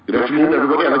Good afternoon,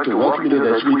 everybody. I'd like to welcome you to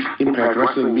this week's Impact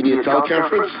Wrestling Media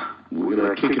Teleconference. We're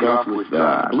going to kick it off with,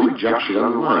 I believe Josh is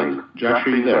on the line. Josh, are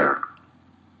you there?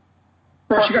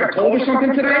 Ross, you got a cold or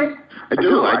something today? I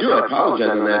do. I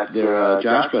apologize on that there,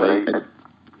 Josh, but a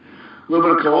little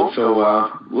bit of cold, so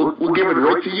we'll give it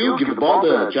right to you. Give the ball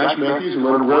to Josh Matthews and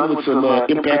let him run with some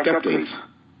Impact updates.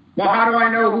 Well, how do I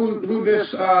know who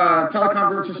this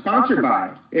teleconference is sponsored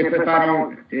by if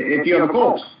you have a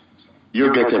cold?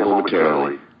 You'll get that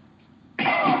momentarily.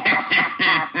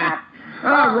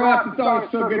 Ross, it's always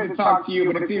so good to talk to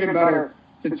you, but it's even better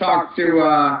to talk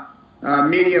to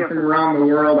media from around the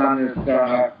world on this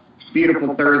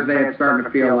beautiful Thursday. It's starting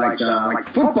to feel like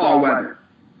football weather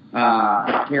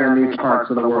here in these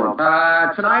parts of the world.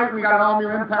 Tonight we got an all-new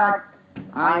Impact.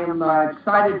 I am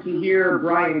excited to hear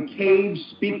Brian Cage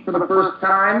speak for the first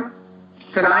time.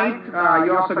 Tonight,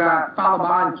 you also got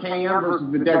Falaba and KM versus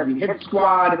the Deadly Hit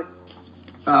Squad.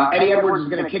 Eddie Edwards is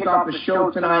going to kick off the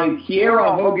show tonight.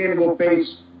 Kiera Hogan will face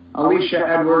Alicia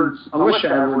Edwards,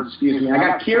 excuse me. I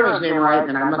got Kiera's name right,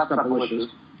 and I messed up Alicia's.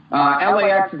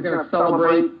 LAX is going to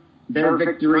celebrate their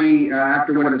victory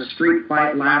after winning the street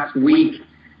fight last week,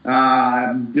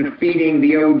 defeating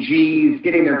the OGs,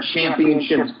 getting their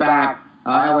championships back.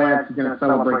 LAX is going to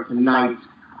celebrate tonight.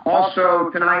 Also,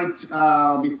 tonight,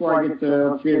 before I get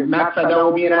to Matt Sydal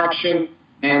will be in action,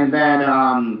 and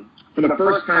then for the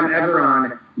first time ever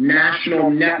on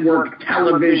national network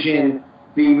television,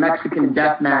 the Mexican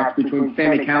death match between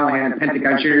Sami Callihan and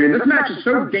Pentagon Jr. This match is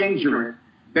so dangerous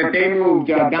that they moved,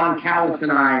 Don Callis and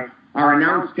I, our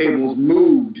announce tables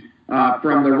moved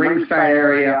from the ringside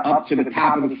area up to the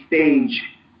top of the stage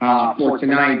for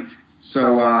tonight.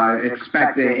 So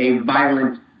expect a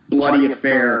violent, bloody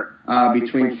affair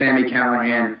between Sami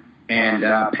Callihan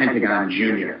and Pentagon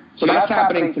Jr. So that's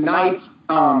happening tonight.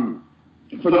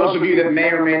 For those of you that may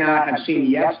or may not have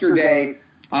seen yesterday,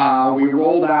 we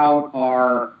rolled out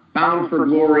our Bound for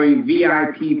Glory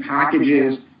VIP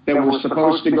packages that were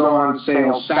supposed to go on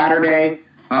sale Saturday.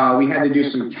 We had to do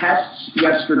some tests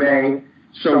yesterday,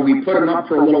 so we put them up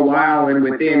for a little while, and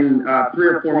within 3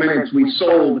 or 4 minutes, we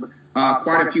sold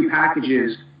quite a few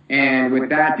packages. And with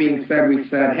that being said, we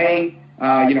said, hey,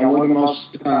 we're the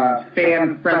most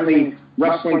fan-friendly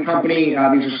wrestling company. These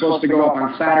are supposed to go up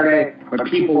on Saturday, but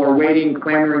people are waiting,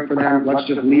 clamoring for them. Let's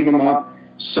just leave them up.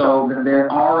 So they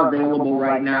are available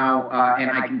right now,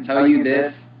 and I can tell you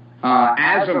this,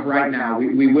 as of right now,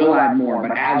 we will add more,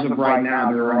 but as of right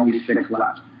now, there are only 6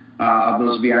 left of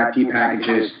those VIP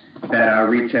packages that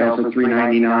retail for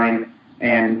 $3.99,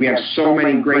 and we have so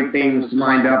many great things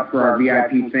lined up for our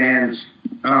VIP fans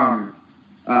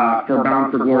for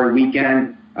Bound for Glory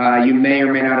weekend. You may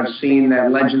or may not have seen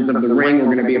that Legends of the Ring,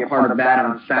 we're going to be a part of that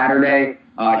on Saturday,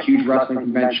 a huge wrestling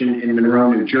convention in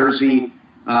Monroe, New Jersey.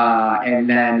 And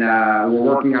then we're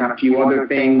working on a few other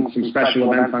things, some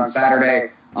special events on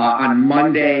Saturday. On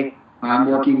Monday, I'm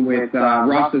working with,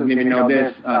 Ross doesn't even know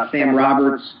this, Sam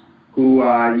Roberts, who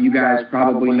you guys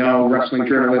probably know, wrestling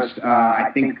journalist. I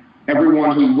think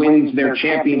everyone who wins their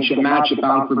championship match at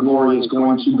Bound for Glory is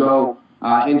going to go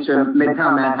into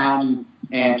Midtown Manhattan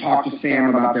and talk to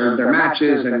Sam about their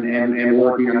matches and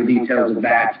working on the details of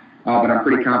that. But I'm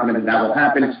pretty confident that will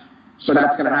happen. So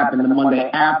that's going to happen the Monday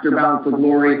after Bound for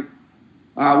Glory.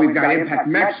 We've got Impact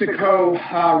Mexico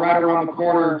right around the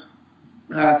corner,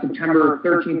 September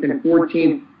 13th and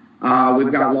 14th.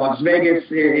 We've got Las Vegas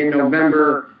in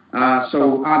November.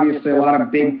 So obviously a lot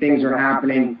of big things are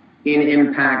happening in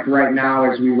Impact right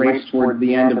now as we race towards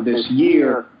the end of this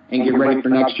year and get ready for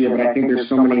next year. But I think there's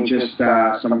so many just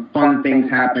some fun things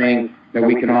happening that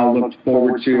we can all look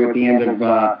forward to at the end of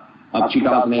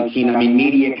 2018. I mean,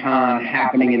 MediaCon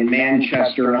happening in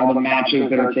Manchester and all the matches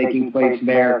that are taking place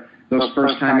there. Those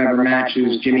first-time ever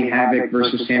matches, Jimmy Havoc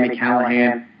versus Sami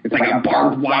Callihan. It's like a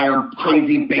barbed wire,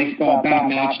 crazy baseball bat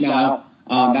match now.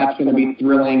 That's going to be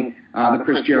thrilling. The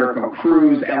Chris Jericho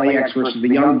Cruise, LAX versus the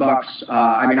Young Bucks.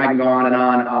 I mean, I can go on and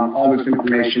on. All this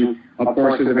information, of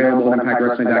course, is available at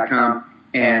ImpactWrestling.com.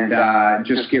 And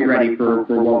just get ready for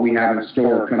what we have in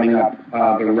store coming up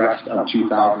the rest of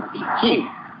 2018.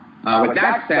 With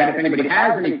that said, if anybody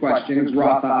has any questions,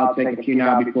 Ross, I'll take a few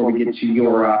now before we get to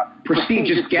your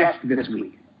prestigious guest this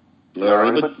week. All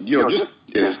right, but,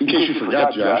 just in case you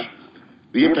forgot, Josh,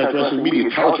 the Impact Wrestling Media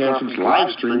Teleconference live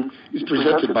stream is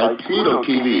presented by Pluto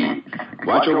TV.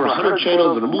 Watch over 100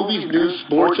 channels of movies, news,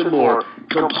 sports, and more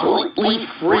completely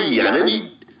free on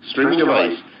any streaming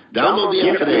device. Download the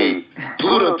app today.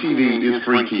 Pluto TV is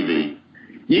free TV.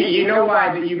 You know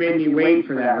why that you made me wait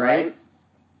for that, right?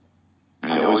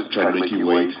 I always try to make you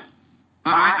wait.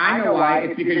 I know why.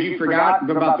 It's because you forgot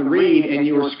about the read and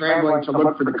you were scrambling to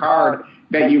look for the card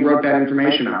that you wrote that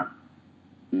information on.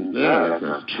 Yeah,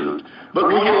 that's true. But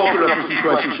we will open up for some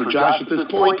questions for Josh at this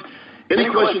point. Any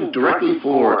questions directly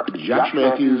for Josh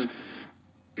Matthews?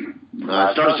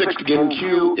 Star 6 to get in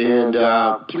queue, and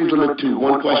please limit to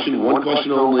one question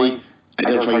only.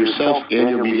 Identify yourself and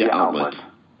your media outlet.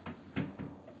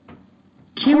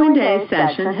 Q&A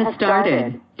session has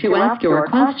started. To ask your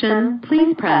question,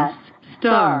 please press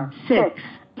star 6.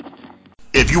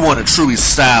 If you want to truly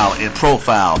style and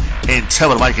profile and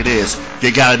tell it like it is,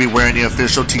 you gotta be wearing the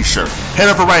official t-shirt. Head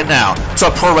over right now to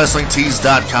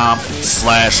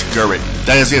ProWrestlingTees.com/Gurik.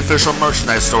 That is the official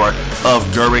merchandise store of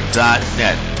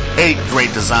Gurik.net. 8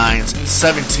 great designs,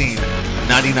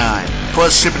 $17.99.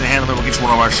 Plus shipping and handling will get you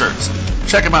one of our shirts.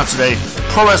 Check them out today,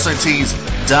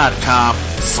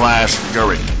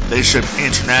 ProWrestlingTees.com/Gurik. They ship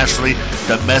internationally,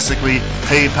 domestically,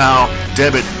 PayPal,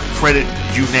 debit, credit,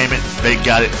 you name it, they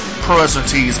got it.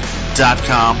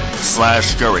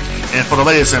 ProWrestlingTees.com/Gurik. And for the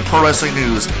latest in pro wrestling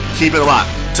news, keep it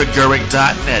locked to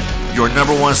Gurik.net, your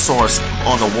number one source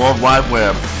on the World Wide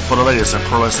Web for the latest in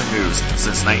pro wrestling news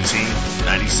since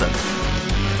 1997.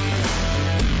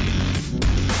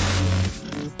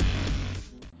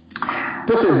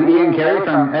 This is Ian Carey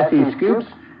from SE Scoops.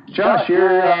 Josh,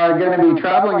 you're going to be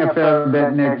traveling a fair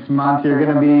bit next month. You're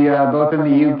going to be both in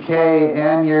the UK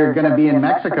and you're going to be in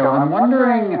Mexico. I'm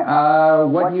wondering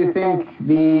what you think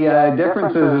the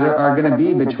differences are going to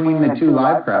be between the two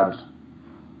live crowds.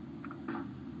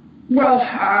 Well,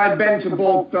 I've been to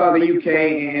both the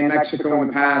UK and Mexico in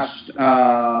the past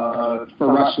for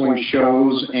wrestling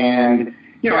shows, and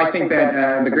I think that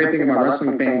the great thing about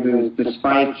wrestling fans is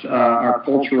despite our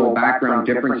cultural background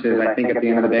differences, I think at the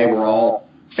end of the day we're all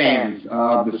fans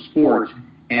of the sport,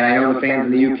 and I know the fans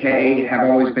in the UK have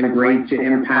always been great to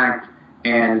Impact,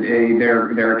 and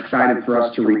they're excited for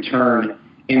us to return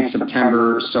in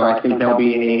September. So I think there'll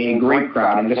be a great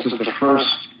crowd, and this is the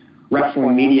first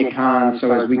Wrestling Media Con.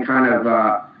 So as we kind of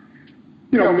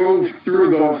move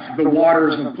through the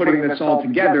waters of putting this all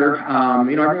together,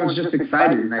 everyone's just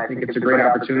excited, and I think it's a great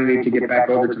opportunity to get back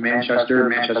over to Manchester.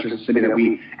 Manchester's a city that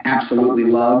we absolutely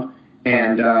love.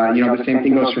 And, the same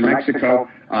thing goes for Mexico.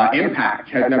 Impact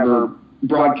has never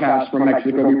broadcast from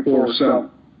Mexico before, so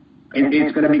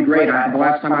it's going to be great. The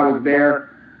last time I was there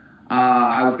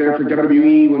for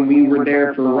WWE when we were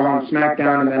there for Raw and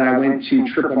SmackDown, and then I went to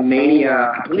Triple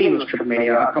Mania, I believe it was Triple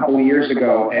Mania, a couple of years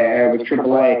ago with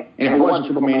AAA. And if it wasn't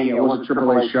Triple Mania, it was a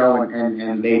AAA show,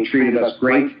 and they treated us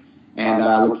great, and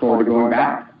I look forward to going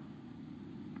back.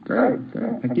 Great.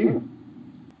 Thank you.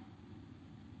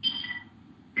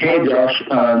 Hey Josh,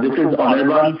 this is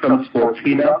Anirban from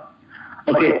Sportskeeda.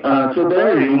 Okay, so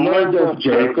there are rumors of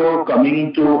Jericho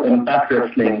coming to Impact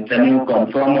Wrestling. Can you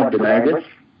confirm or deny this?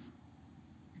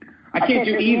 I can't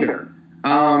do either,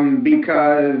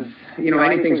 because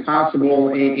anything's possible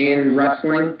in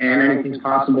wrestling, and anything's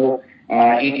possible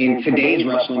in today's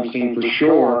wrestling scene for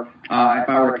sure. If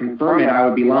I were to confirm it, I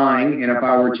would be lying, and if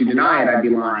I were to deny it, I'd be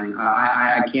lying.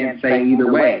 I can't say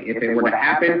either way. If it were to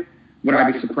happen, would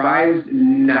I be surprised?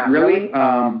 Not really.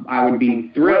 I would be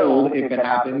thrilled if it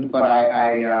happened, but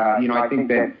I think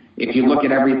that if you look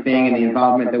at everything and the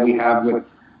involvement that we have with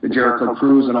the Jericho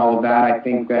Cruise and all of that, I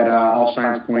think that all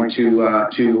signs point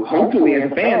to hopefully, as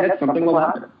a fan, that something will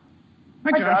happen.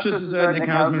 Hi, Josh. This is Nick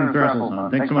Hausman of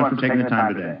WrestleZone. Thanks so much for taking the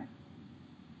time today.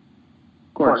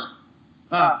 Of course.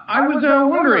 I was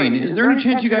wondering, is there any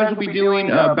chance you guys will be doing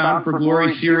a Bound for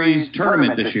Glory series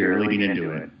tournament this year leading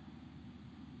into it?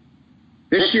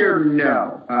 This year,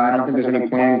 no. I don't think there's any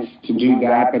plans to do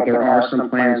that, but there are some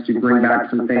plans to bring back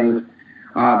some things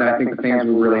that I think the fans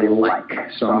will really like.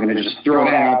 So I'm going to just throw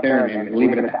that out there and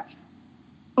leave it at that.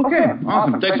 Okay,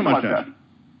 awesome. Thanks so much, Josh.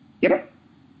 Yep.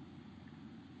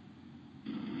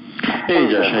 Hey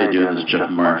Josh, how you doing? This is Jeff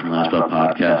Martin from Last Spot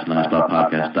Podcast,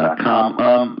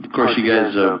 lastspotpodcast.com. Of course, you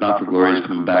guys, Bound for Glory is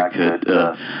coming back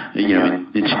into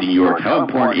New York. How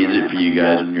important is it for you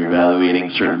guys when you're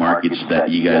evaluating certain markets that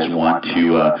you guys want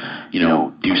to,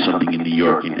 do something in New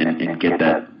York and get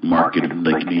that market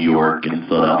like New York and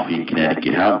Philadelphia and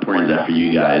Connecticut? How important is that for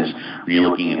you guys when you're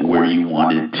looking at where you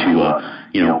wanted to,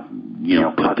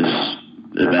 put this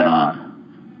event on?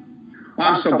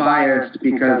 I'm so biased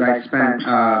because I spent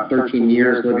 13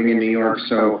 years living in New York,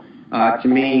 so to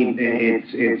me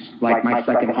it's like my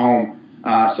second home.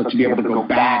 So to be able to go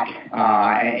back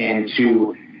and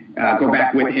to go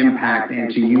back with Impact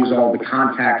and to use all the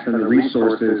contacts and the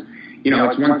resources,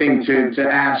 it's one thing to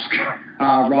ask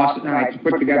Ross and I to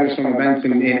put together some events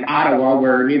in Ottawa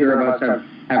where neither of us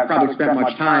have probably spent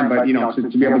much time, but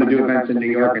to be able to do events in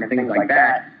New York and things like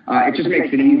that, it just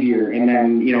makes it easier. And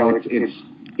then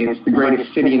it's the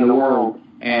greatest city in the world,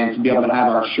 and to be able to have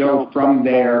our show from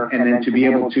there, and then to be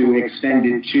able to extend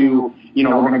it to, you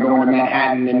know, we're going to go into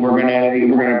Manhattan, and we're going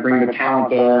to bring the talent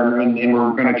there, and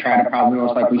we're going to try to probably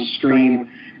most likely stream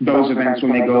those events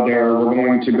when they go there. We're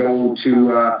going to go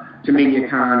to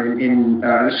MediaCon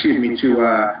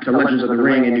to Legends of the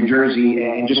Ring in New Jersey,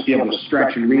 and just be able to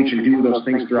stretch and reach and do those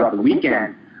things throughout the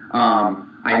weekend.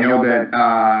 I know that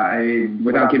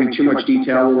without giving too much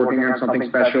detail, we're working on something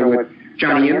special with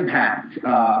Johnny Impact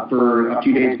for a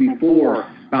few days before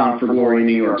Bound for Glory in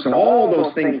New York. So all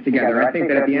those things together, I think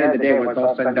that at the end of the day, when it's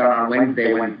all said and done on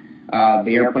Wednesday, when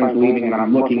the airplane's leaving and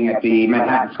I'm looking at the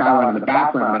Manhattan skyline in the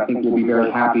background, I think we'll be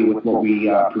very happy with what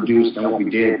we produced and what we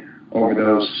did over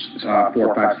those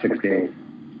 4, 5, 6 days.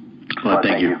 Well,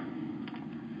 thank you.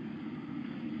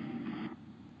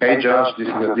 Hey Josh, this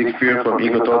is Dick Fear from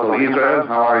Ego Total Israel.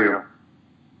 How are you?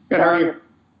 Good, how are you?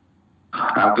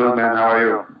 I'm good, man. How are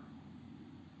you?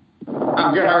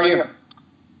 I'm good, how are you?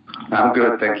 I'm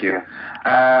good, thank you.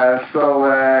 So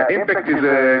Impact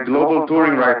is global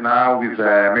touring right now with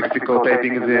Mexico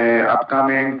taping is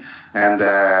upcoming, and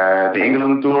the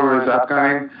England tour is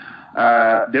upcoming.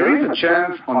 There is a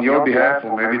chance on your behalf,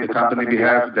 or maybe the company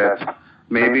behalf, that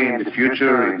maybe in the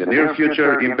future, in the near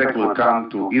future, Impact will come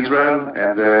to Israel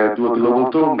and do a global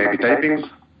tour, maybe tapings?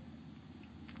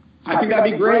 I think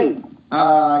that'd be great.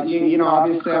 You know,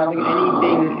 obviously, I don't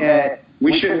think anything,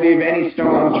 we shouldn't leave any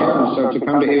stone unturned, so to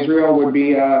come to Israel would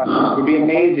be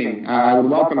amazing. I would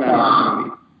welcome that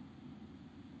opportunity.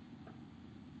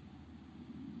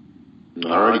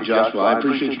 All righty, Josh. Well, I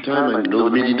appreciate your time. I know the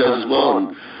media does as well,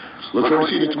 and look forward to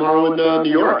seeing you tomorrow in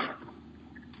New York.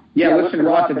 Yeah, listen,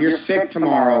 Ross, if you're sick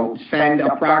tomorrow, send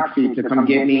a proxy to come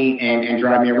get me and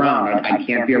drive me around. I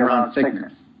can't be around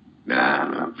sickness.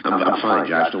 Nah, I'm fine,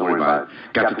 Josh. Don't worry about it.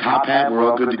 Got the top hat. We're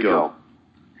all good to go.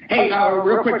 Hey,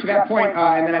 real quick to that point,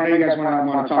 and then I know you guys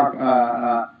want to talk,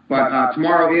 but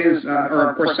tomorrow is, or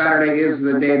of course Saturday is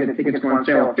the day that tickets go on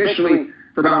sale officially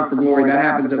for Bound for Glory. That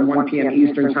happens at 1 p.m.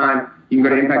 Eastern Time. You can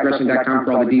go to ImpactWrestling.com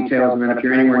for all the details, and then if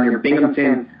you're anywhere near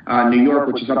Binghamton, New York,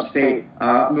 which is upstate,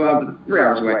 about 3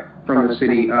 hours away from the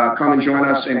city, come and join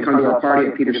us and come to our party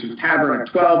at Peterson's Tavern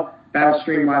at 12. That'll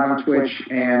stream live on Twitch,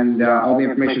 and all the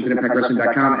information is at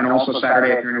ImpactWrestling.com. And also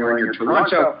Saturday, if you're anywhere near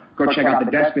Toronto, go check out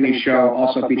the Destiny show,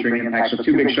 also featuring Impact. So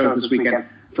 2 big shows this weekend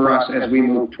for us as we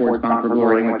move towards Bound for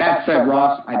Glory. And with that said,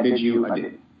 Ross, I bid you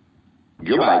adieu.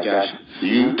 Goodbye, Josh. See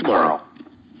you tomorrow.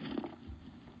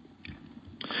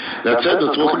 That said,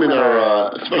 let's welcome in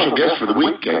our special guest for the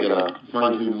week. I gotta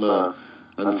find him on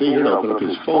the thing here and open up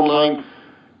his phone line.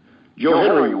 Joe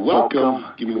Henry, welcome.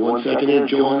 Give me 1 second here.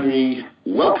 Joe Henry,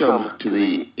 welcome to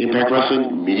the Impact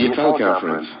Wrestling Media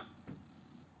Teleconference.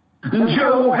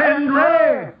 Joe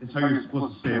Henry! It's how you're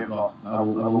supposed to say it, Ross.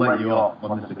 I'll let you off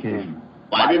on this occasion.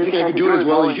 Well, I didn't think I could do it as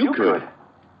well as you could.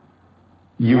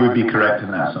 You would be correct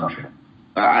in that assumption.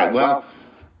 All right, well,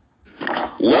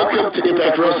 welcome to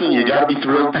Impact Wrestling. You got to be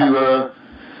thrilled to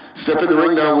step in the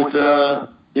ring now with,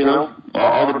 you know,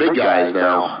 all the big guys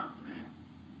now.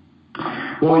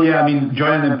 Well, yeah, I mean,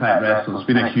 joining Impact Wrestling has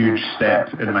been a huge step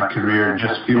in my career. It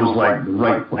just feels like the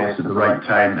right place at the right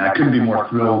time. I couldn't be more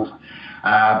thrilled.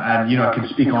 And, you know, I can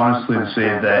speak honestly and say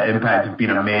that Impact have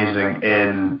been amazing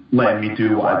in letting me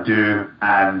do what I do.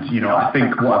 And, you know, I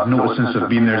think what I've noticed since I've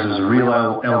been there is there's a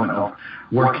real element of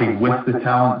working with the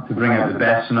talent to bring out the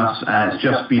best in us. And it's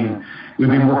just been, we've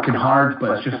been working hard,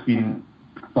 but it's just been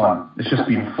fun. It's just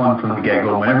been fun from the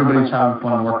get-go. When everybody's having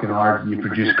fun working hard, you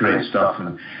produce great stuff,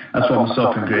 and that's what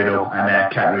myself and Grado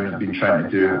and Kat Roon have been trying to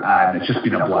do, and it's just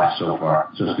been a blast so far.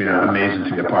 So it's been amazing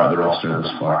to be a part of the roster this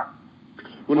far.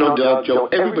 Well, no doubt, Joe.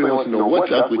 Everybody wants to know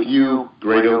what's up with you,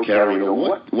 Grado, Kat Roon.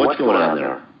 What's going on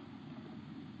there?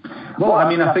 Well, I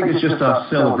mean, I think it's just a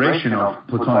celebration of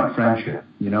platonic friendship.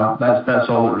 You know, that's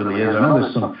all it really is. I know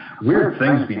there's some weird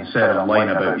things being said online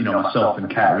about, you know, myself and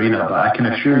Katarina, but I can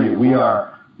assure you we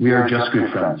are just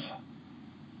good friends.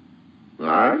 All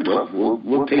right. Well,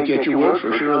 we'll take you at your word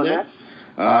for sure on that.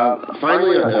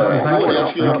 Finally, I want to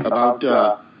ask you about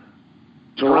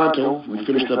Toronto. We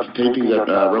finished up the tapings at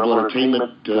Rebel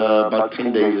Entertainment about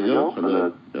 10 days ago. On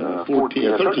the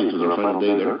 13th was our final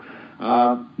day there.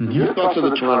 Your thoughts on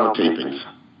the Toronto tapings?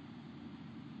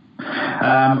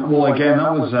 Well, again,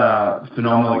 that was a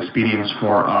phenomenal experience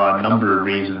for a number of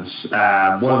reasons.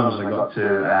 One of them was I got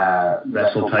to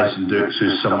wrestle Tyson Dukes,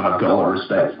 who's someone I've got a lot of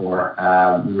respect for.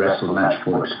 We wrestled a match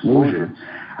for Explosion.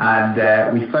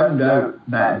 And we found out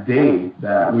that day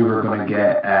that we were going to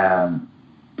get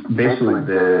basically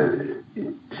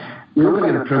we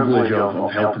really get the privilege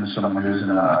of helping someone who's in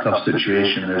a tough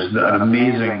situation. There's an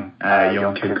amazing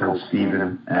young kid called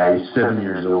Stephen. He's 7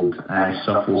 years old, and he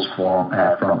suffers from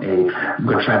a, I'm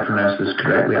going to try and pronounce this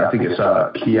correctly, I think it's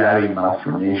a Chiari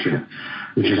malformation,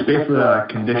 which is basically a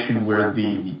condition where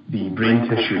the brain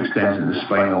tissue extends into the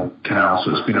spinal canal.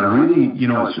 So it's been a really,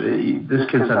 this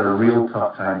kid's had a real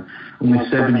tough time. Only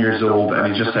 7 years old,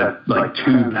 and he's just had like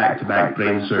 2 back-to-back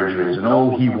brain surgeries, and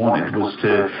all he wanted was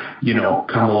to,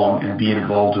 come along and be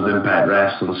involved with Impact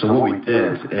Wrestling. So what we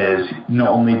did is, not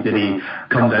only did he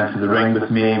come down to the ring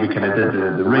with me, we kind of did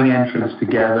the ring entrance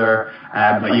together,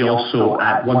 but he also,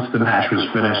 once the match was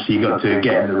finished, he got to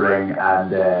get in the ring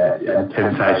and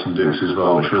pin Tyson Dukes as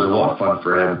well, which was a lot of fun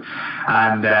for him.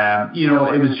 And,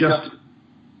 it was just,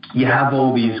 you have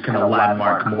all these kind of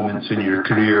landmark moments in your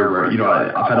career where,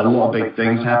 I've had a lot of big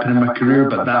things happen in my career,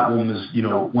 but that one was,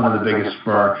 one of the biggest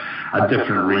for a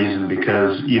different reason,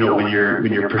 because, when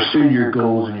you're pursuing your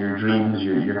goals and your dreams,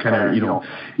 you're kind of,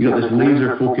 you got this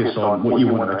laser focus on what you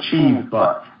want to achieve,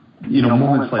 but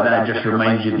moments like that just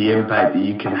remind you the impact that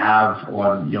you can have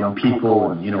on young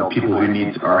people and, people who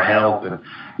need our help. And,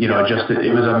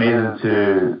 it was amazing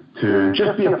to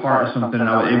just be a part of something. And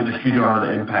it was a huge honor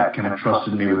that Impact kind of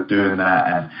trusted me with doing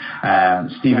that. And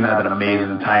Stephen had an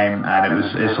amazing time, and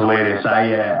it's hilarious.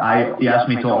 He asked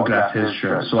me to autograph his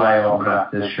shirt, so I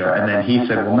autographed his shirt. And then he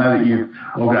said, well, now that you've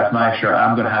autographed my shirt,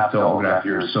 I'm going to have to autograph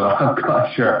yours. So I've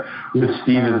got a shirt with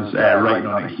Stephen's writing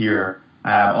on it here.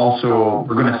 Also,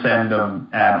 we're going to send them,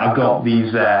 I've got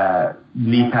these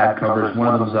knee pad covers.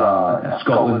 One of them's a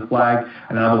Scotland flag,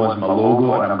 and another one's my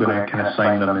logo, and I'm going to kind of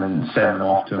sign them and send them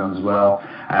off to them as well.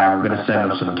 We're going to send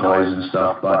them some toys and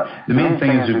stuff. But the main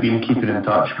thing is we've been keeping in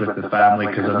touch with the family,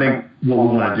 because I think what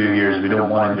we want to do here is we don't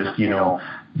want to just,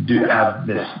 have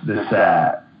this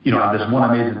have this one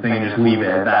amazing thing and just leave it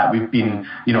at that. We've been,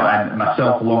 and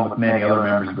myself along with many other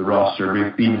members of the roster,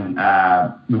 we've been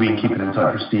keeping in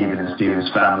touch with Stephen and Stephen's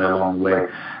family along the way.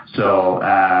 So,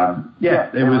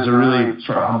 it was a really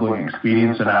sort of humbling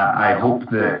experience, and I hope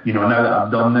that, now that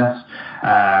I've done this,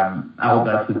 I hope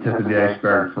that's the tip of the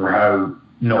iceberg for how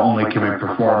not only can we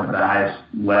perform at the highest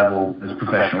level as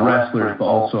professional wrestlers, but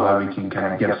also how we can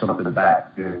kind of give something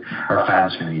back to our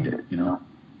fans who need it,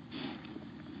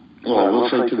 Well, I will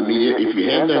say to the media, if you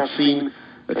have not seen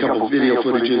a couple of video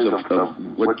footages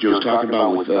of what Joe's talking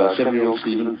about with 7-year-old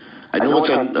Stephen, I know it's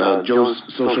on Joe's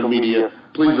social media.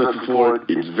 Please look for it.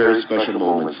 It's very special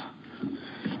moments.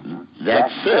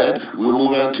 That said, we'll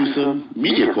move on to some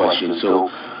media questions. So,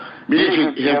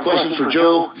 media, if you have questions for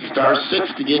Joe,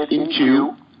 *6 to get in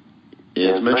queue.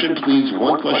 As mentioned, please,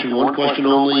 one question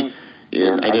only,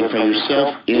 and identify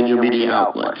yourself and your media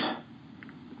outlet.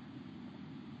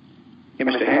 Hey,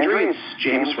 Mr. Hendry, it's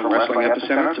James from Wrestling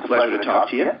Epicenter. It's a pleasure to talk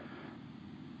to you.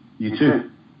 You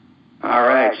too. All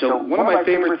right, so one of my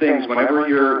favorite things whenever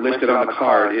you're listed on the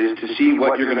card is to see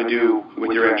what you're going to do with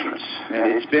your entrance.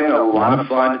 And it's been a lot of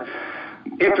fun.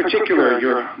 In particular,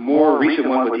 your more recent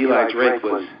one with Eli Drake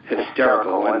was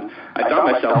hysterical, and I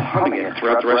found myself humming it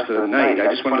throughout the rest of the night. I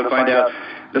just wanted to find out,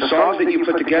 the songs that you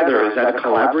put together, is that a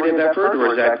collaborative effort,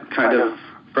 or is that kind of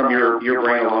from your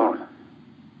brain alone?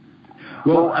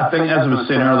 Well, I think, as I was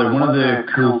saying earlier, one of the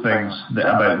cool things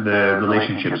about the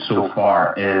relationship so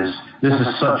far is this is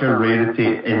such a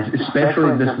rarity, especially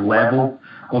at this level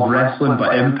of wrestling,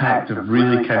 but Impact have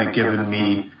really kind of given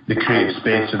me the creative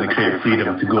space and the creative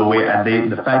freedom to go away,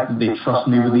 and the fact that they trust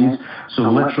me with these. So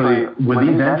literally, with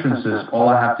these entrances, all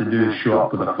I have to do is show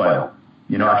up with a file.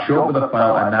 I show up with a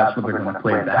file, and that's what they're going to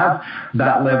play. To have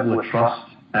that level of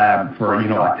trust for,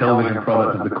 a television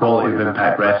product of the quality of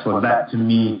Impact Wrestling, that to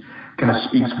me kind of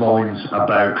speaks volumes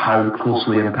about how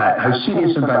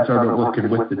serious Impact are about working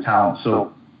with the talent.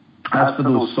 So as for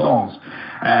those songs,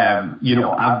 I've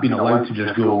been allowed to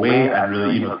just go away and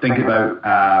really, think about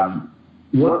how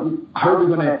are we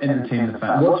going to entertain the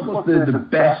fans? What's the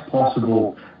best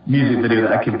possible music video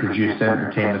that I can produce to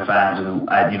entertain the fans and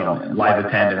live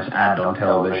attendance and on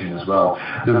television as well.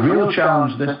 The real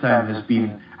challenge this time has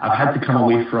been I've had to come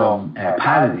away from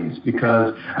parodies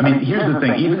because, here's the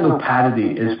thing, even though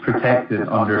parody is protected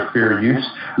under fair use,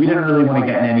 we didn't really want to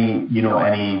get any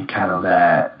kind of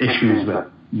issues with,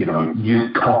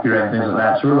 use copyright and things like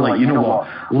that. So we were like, you know what,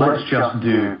 let's just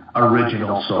do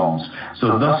original songs.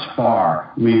 So thus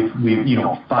far, we've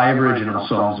 5 original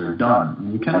songs are done.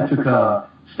 And we kind of took a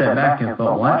step back and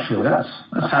thought, well, actually, that's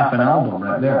half an album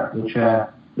right there,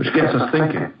 which which gets us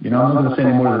thinking. You know, I'm not going to say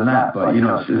any more than that, but, you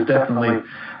know, it's definitely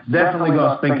got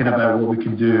us thinking about what we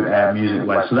can do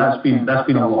music-wise. So that's been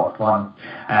a lot of fun.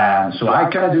 So I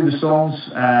kind of do the songs,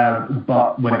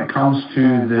 but when it comes to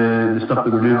the stuff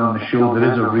that we're doing on the show,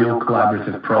 there is a real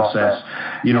collaborative process.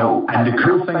 You know, and the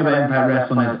cool thing about Impact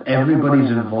Wrestling is everybody's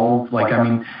involved. Like, I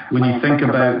mean, when you think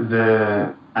about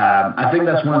I think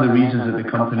that's one of the reasons that the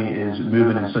company is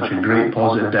moving in such a great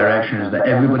positive direction, is that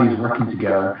everybody's working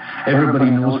together,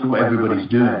 everybody knows what everybody's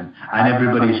doing, and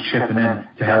everybody's chipping in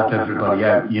to help everybody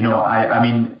out. You know, I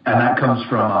mean, and that comes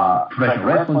from a professional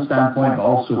wrestling standpoint, but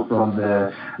also from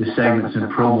the segments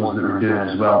and promos that we're doing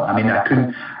as well. I mean,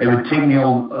 it would take me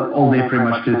all day pretty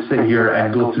much to sit here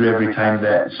and go through every time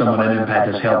that someone in Impact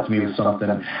has helped me with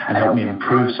something and helped me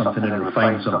improve something and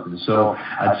refine something. So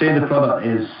I'd say the product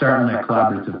is certainly a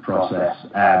collaborative process.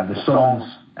 The songs,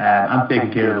 I'm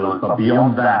taking care of those, but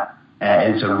beyond that,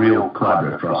 it's a real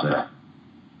collaborative process.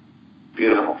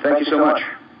 Beautiful. Thank you so much.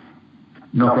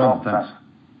 No problem. Thanks.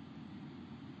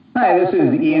 Hi, this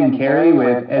is Ian Carey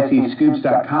with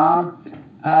SEScoops.com.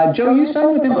 Joe, you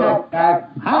signed with Impact back.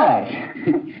 Hi.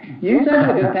 You signed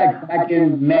with Impact back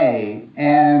in May,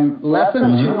 and less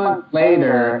than 2 months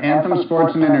later, Anthem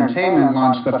Sports and Entertainment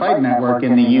launched the Fight Network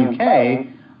in the UK,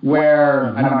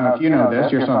 where, I don't know if you know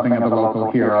this, you're something of a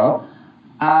local hero.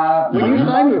 When you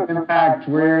signed with Impact,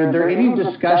 were there any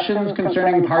discussions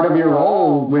concerning part of your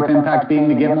role with Impact being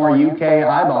to get more UK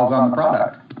eyeballs on the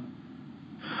product?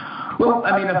 Well,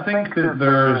 I mean, I think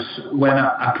that when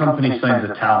a company signs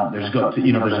a talent, there's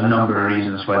a number of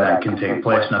reasons why that can take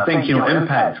place. And I think, you know,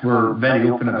 Impact were very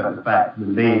open about the fact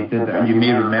that they did that. You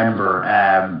may remember,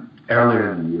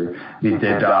 earlier in the year, they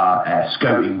did a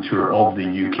scouting tour of the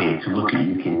UK to look at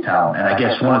UK talent. And I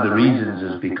guess one of the reasons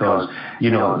is because, you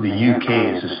know, the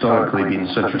UK has historically been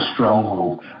such a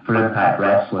stronghold for Impact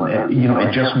Wrestling.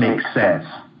 It just makes sense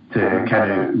to kind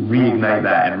of reignite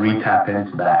that and re-tap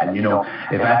into that. And, you know,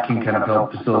 if I can kind of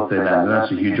help facilitate that, then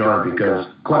that's a huge honor, because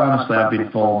quite honestly, I've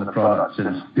been following the product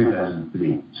since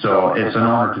 2003. So it's an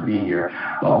honor to be here.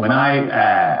 But when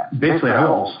basically how it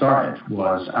all started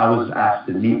was I was asked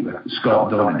to meet with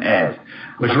Scott, Don, and Ed,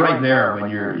 which right there, when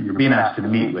you're being asked to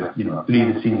meet with, you know,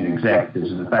 3 of the senior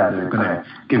executives, and the fact that they're going to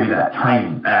give you that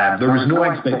time, there was no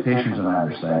expectations on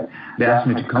either side. They asked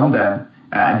me to come down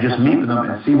and just meet with them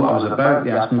and see what I was about.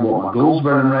 They asked me what my goals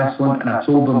were in wrestling, and I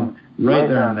told them right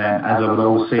there and then, as I would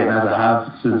always say, and as I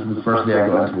have since the first day I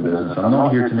got into the business, I'm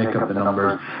not here to make up the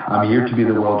numbers. I'm here to be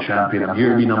the world champion. I'm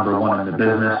here to be number one in the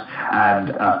business.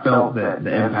 And I felt that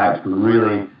the Impact were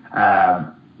really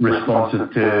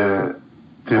responsive to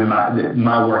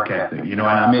my work ethic, you know,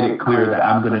 and I made it clear that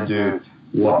I'm going to do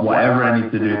whatever I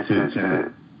need to do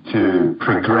to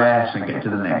progress and get to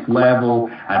the next level,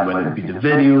 and whether it be the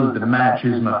videos, the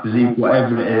matches, my physique,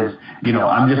 whatever it is, you know,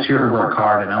 I'm just here to work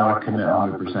hard, and I want to commit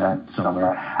 100% somewhere.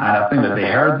 And I think that they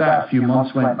heard that. A few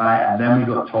months went by, and then we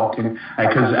got talking,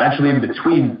 because actually in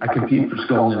between, I competed for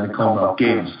Scotland in the Commonwealth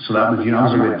Games, so that was, you know, I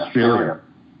was away in Australia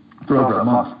for over a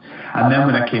month. And then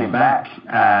when I came back,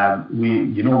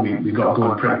 we got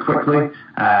going pretty quickly,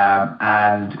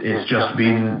 and it's just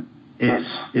been,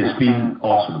 it's been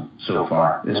awesome so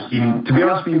far. It's been, to be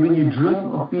honest with you, when you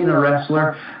dream of being a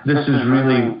wrestler, this is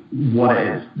really what it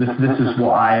is. This is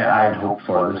what I had hoped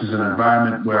for. This is an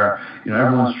environment where, you know,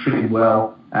 everyone's treated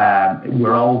well.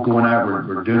 We're all going out,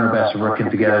 we're doing our best, we're working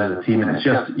together as a team, and it's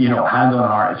just, you know, hand on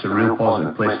heart, it's a real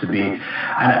positive place to be.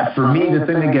 And for me, the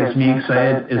thing that gets me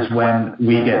excited is when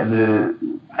we get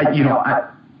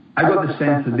I got the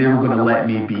sense that they were going to let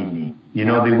me be me. You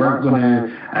know, they weren't going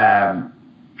to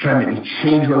try and make me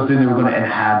change what I was doing, they were going to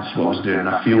enhance what I was doing, and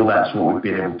I feel that's what we've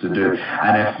been able to do.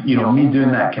 And if, you know, me doing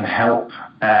that can help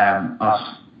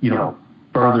us, you know,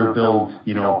 further build,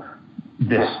 you know,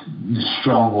 this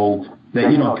stronghold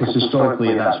that, you know, because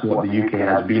historically that's what the UK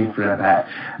has been for Impact,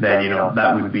 then, you know,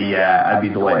 that would be, I'd be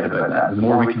delighted about that. The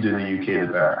more we can do in the UK,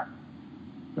 the better.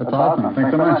 That's awesome. Thanks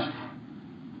so much.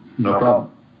 No problem.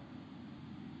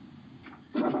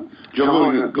 Joe,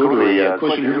 we're going to go to a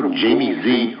question here from Jamie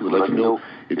Z, who would like to know,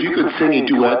 if you could sing a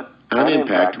duet on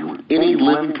Impact with any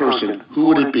living person, who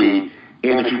would it be?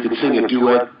 And if you could sing a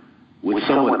duet with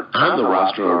someone on the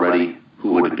roster already,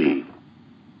 who would it be?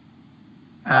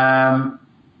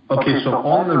 Okay, so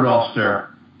on the roster,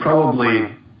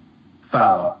 probably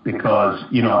Fowler, because,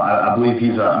 you know, I believe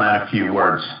he's a man of few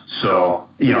words. So,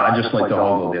 you know, I just like to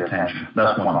hold all the attention.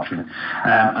 That's one option.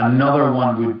 Another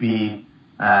one would be,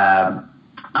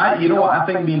 you know what, I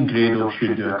think me and Grado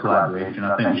should do a collaboration.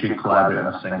 I think we should collaborate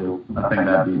on a single. I think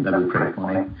that'd be pretty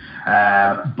funny.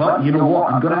 But you know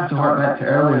what, I'm going to have to hark back to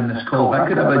earlier in this call. If I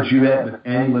could have a duet with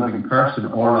any living person,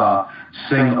 or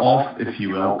sing off, if you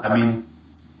will. I mean,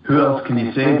 who else can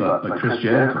you say but Chris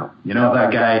Jericho? You know,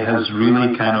 that guy has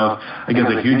really kind of, I guess,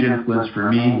 a huge influence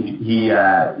for me.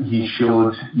 He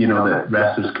showed, you know, that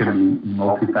wrestlers can be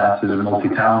multifaceted and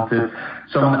multi-talented.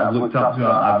 Someone that I've looked up to,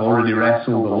 I've already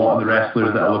wrestled a lot of the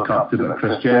wrestlers that I look up to, but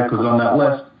Chris Jericho's on that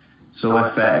list. So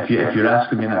if you're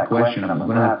asking me that question, I'm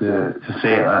going to have to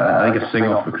say it. I think a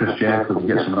sing-off for Chris Jericho will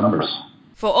get some numbers.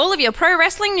 For all of your pro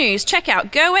wrestling news, check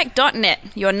out GoWeck.net,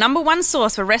 your #1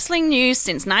 source for wrestling news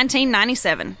since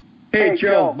 1997. Hey,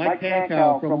 Joe, Mike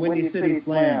Pankow from Windy City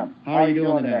Slam. How are you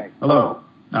doing today? Hello.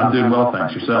 I'm doing well,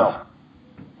 thanks. Yourself?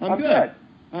 I'm good.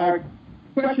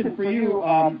 Question for you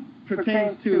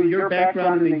pertains to your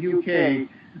background in the UK.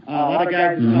 A lot of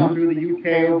guys have come through the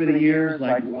UK over the years,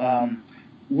 like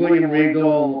William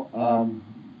Regal,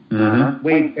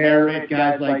 Wade Barrett,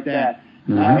 guys like that.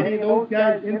 Any of those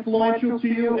guys influential to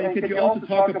you? And could you also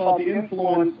talk about the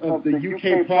influence of the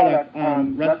UK product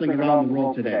on wrestling around the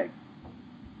world today?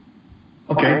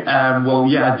 Okay. Well,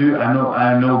 yeah, I do.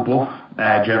 I know both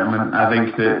gentlemen. I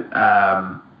think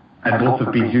that and both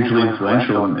have been hugely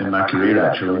influential in my career,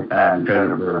 actually.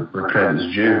 Credit where credit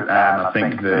is due. I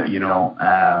think that, you know,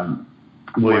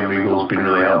 William Regal's been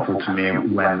really helpful to me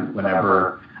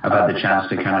whenever I've had the chance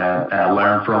to kind of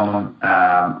learn from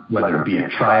him, whether it be at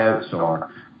tryouts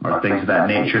or things of that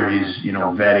nature. He's, you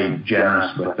know, very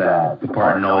generous with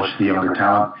departing knowledge to the younger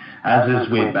talent, as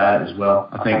is Wade Barrett as well.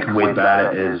 I think Wade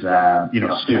Barrett is, you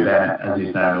know, Stu Bennett, as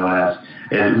he's now known as.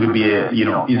 It would be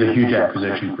he's a huge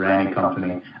acquisition for any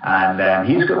company, and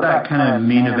he's got that kind of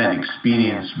main event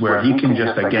experience where he can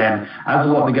just, again, as a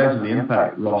lot of the guys in the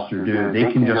Impact roster do,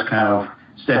 they can just kind of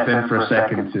step in for a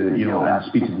second to, you know, and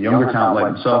speak to the younger talent like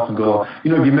himself and go,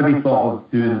 you know, have you maybe thought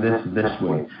of doing this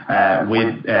way?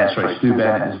 Stu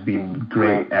Bennett has been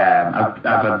great. I've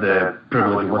had the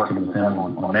privilege of working with him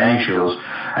on many shows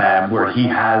where he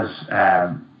has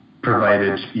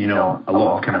provided, you know, a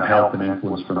lot of kind of help and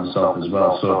influence for himself as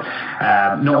well. So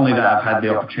not only that, I've had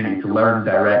the opportunity to learn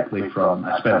directly from,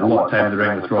 I spent a lot of time in the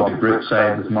ring with Robbie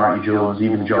Brookside, with Marty Jones,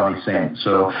 even Johnny Saint.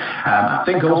 So I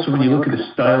think also when you look at the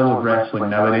style of wrestling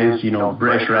nowadays, you know,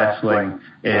 British wrestling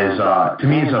is, to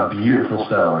me, it's a beautiful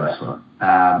style of wrestling.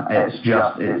 It's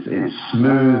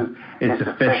smooth, it's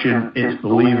efficient, it's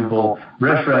believable.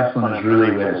 British wrestling is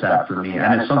really where it's at for me,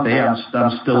 and it's something I'm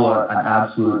still an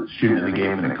absolute student of the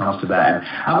game when it comes to that. And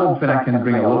I'm hoping I can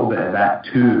bring a little bit of that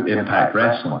to Impact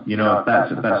Wrestling. You know, if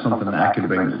that's something that I can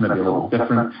bring that's maybe a little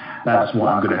different, that's what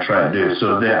I'm going to try to do.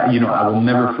 So that, you know, I will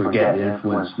never forget the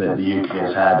influence that the UK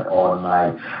has had on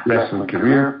my wrestling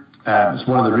career. It's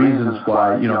one of the reasons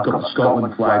why, you know, I've got the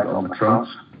Scotland flag on the trunks.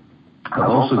 I've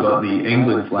also got the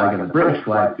England flag and the British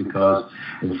flag because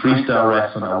in freestyle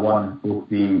wrestling I won both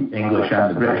the English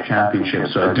and the British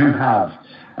championships. So I do have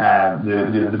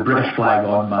the British flag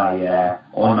on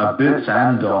my boots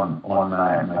and on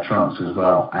my trunks as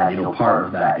well. And, you know, part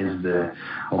of that is the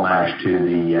homage to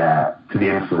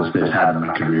the influence that it's had in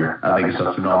my career. I think it's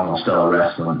a phenomenal style of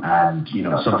wrestling, and, you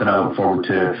know, something I look forward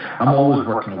to. I'm always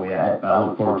working away at it, but I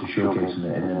look forward to showcasing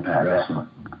it in Impact Wrestling.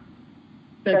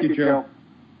 Thank you, Joe.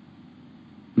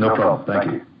 No problem.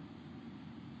 Thank you.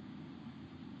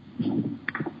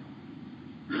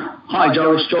 Hi,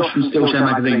 Joe. It's Josh from Steelshare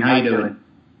Magazine. How you doing?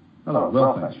 Hello.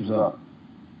 Well, thanks. What's up?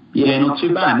 Yeah, not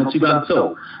too bad. Not too bad at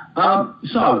all.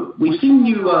 So, we've seen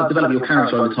you develop your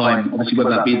character over time, obviously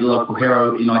whether that be the local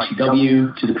hero in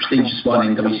ICW, to the prestigious one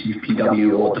in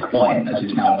WCPW, or Defiant, as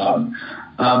it's now known,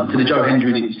 to the Joe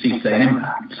Hendry that you see today in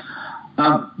Impact.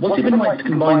 What's it been like to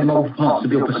combine the multiple parts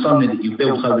of your persona that you've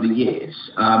built over the years?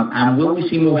 And will we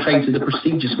see more shades of the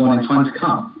prestigious one in time to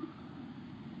come?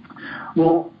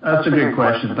 Well, that's a great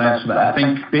question. Thanks for that. I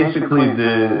think basically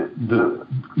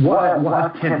what I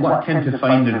tend to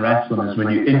find in wrestling is when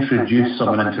you introduce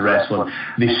someone into wrestling,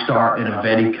 they start in a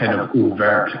very kind of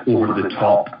overt,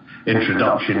 over-the-top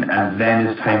introduction, and then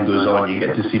as time goes on you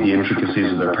get to see the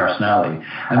intricacies of their personality.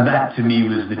 And that to me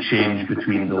was the change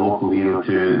between the local hero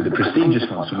to the prestigious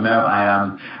one. So now I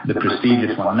am the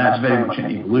prestigious one, and that's very much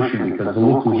an evolution, because the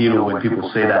local hero, when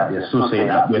people say that, they associate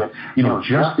that with, you know,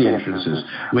 just the entrances,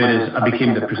 whereas I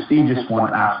became the prestigious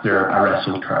one after I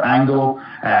wrestled Kurt Angle.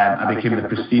 I became the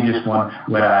prestigious one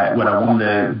when I won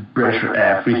the British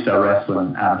Freestyle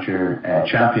Wrestling Amateur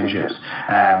Championships.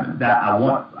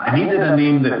 I needed a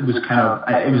name that was kind of,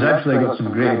 it was actually, I got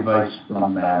some great advice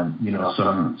from,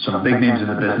 some big names in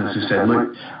the business who said,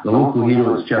 look, the local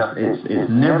hero is just,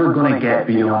 it's never going to get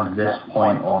beyond this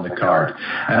point on the card.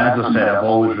 And as I said, I've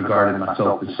always regarded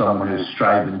myself as someone who's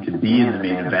striving to be in the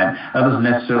main event. That doesn't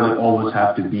necessarily always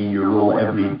have to be your role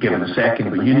every given second,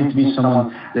 but you need to be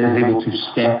someone that is able to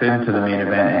step into the main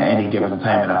event at any given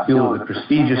time. And I feel that the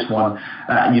prestigious one,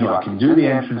 I can do the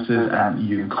entrances and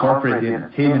you incorporate the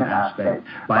entertainment aspect.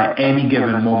 By any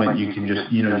given moment, you can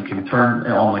just, you can turn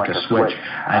it on like a switch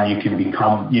and you can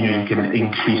become, you can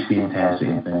increase the intensity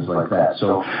and things like that.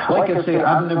 So, like I say,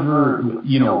 I've never,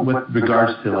 with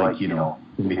regards to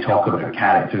when we talk about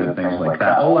character and things like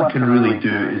that, all I can really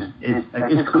do is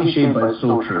cliched, but it's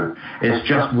so true. It's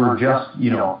just,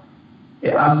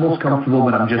 I'm most comfortable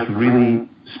when I'm just really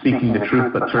speaking the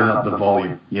truth, but turning up the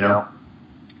volume,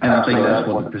 And I think that's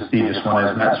what the prestigious one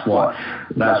is, and that's what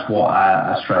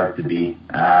I strive to be.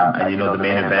 And the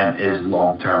main event is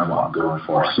long term what I'm going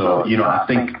for. So I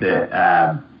think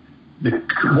that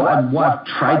what I've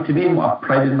tried to be and what I've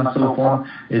prided myself on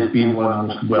is being one of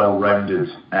the most well-rounded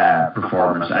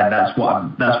performers, and that's what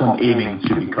I'm aiming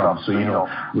to become. So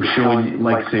we're showing you,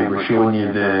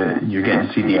 you're getting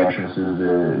to see the entrances,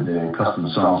 the custom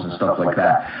songs and stuff like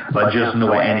that. But just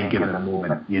know at any given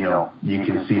moment, you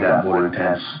can see that more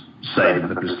intense side of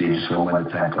the prestigious one when the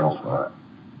time calls for it.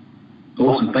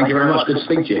 Awesome. Thank you very much. Good to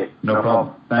speak to you. No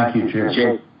problem. Thank you.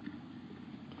 Cheers.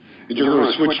 We're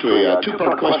going to switch to a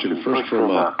two-part question. First from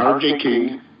RJ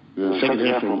King, and the second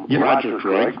half from Roger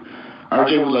Craig.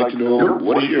 RJ would like to know,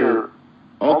 what is your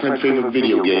all-time favorite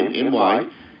video game and why?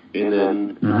 And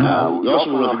then we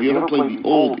also want to know, have you ever played the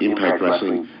old Impact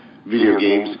Wrestling video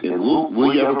games, and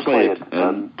will you ever play it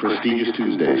on prestigious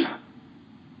Tuesdays?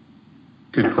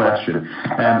 Good question.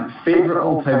 Favorite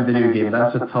all-time video game,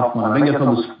 that's a tough one. I think if I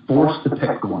was forced to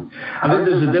pick one, I think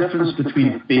there's a difference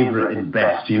between favorite and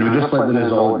best. Just like there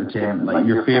is all entertainment, like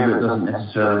your favorite doesn't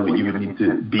necessarily what you would need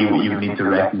to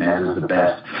recognize as the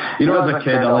best. As a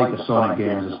kid, I like the Sonic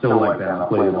games. I still like them. I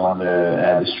play them on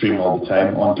the stream all the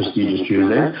time on prestigious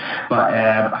Tuesdays. But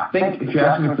I think if you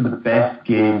ask me for the best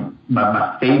game,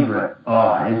 my favorite,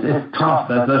 it's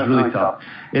tough. That's really tough.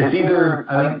 It's either,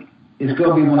 I think, it's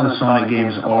got to be one of the Sonic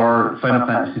games or Final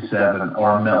Fantasy VII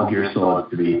or Metal Gear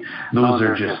Solid 3. Those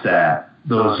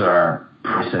are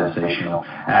pretty sensational.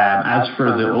 As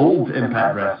for the old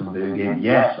Impact Wrestling video game,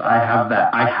 yes, I have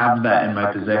that. I have that in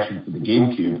my possession for the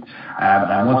GameCube.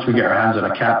 And once we get our hands on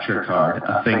a capture card,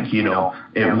 I think, it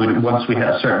would, once we hit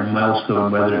a certain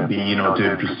milestone, whether it be,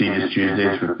 doing prestigious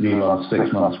Tuesdays for 3 months,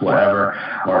 6 months, whatever,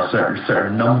 or a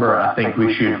certain number, I think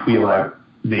we should wheel out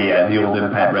the old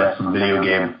Impact Wrestling video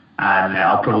game. And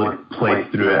I'll probably play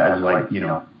through it as I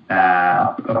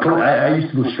used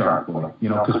to go Shark Boy,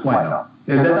 because why not?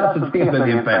 That's the thing about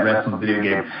the Impact Wrestling video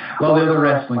game. Well, the other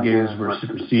wrestling games were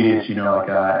super serious,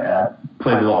 I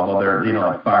played a lot of other,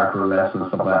 like Fire Pro Wrestling and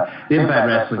stuff like that. The Impact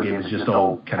Wrestling game is just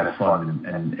all kind of fun,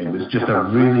 and it was just a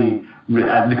really,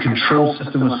 the control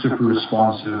system was super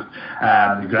responsive,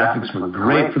 the graphics were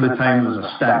great for the time, it was a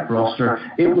stacked roster.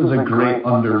 It was a great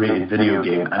underrated video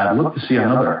game, and I'd love to see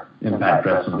another Impact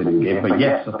Wrestling video game, but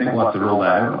yes, I think we'll have to roll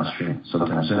that out on a stream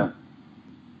sometime soon.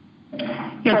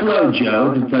 Yes, hello,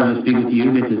 Joe. It's a pleasure to speak with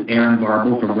you. This is Aaron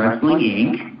Barble from Wrestling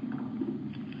Inc.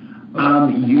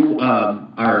 You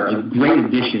are a great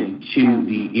addition to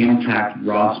the Impact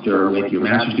roster with your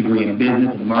master's degree in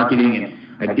business and marketing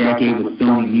and a decade with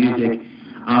Sony Music.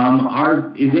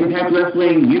 Is Impact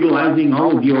Wrestling utilizing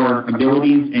all of your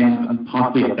abilities and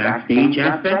possibly a backstage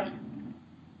aspect?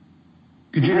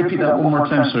 Could you repeat that one more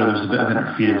time, sir? There's a bit of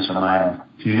interference on my end.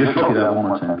 Could you just repeat that one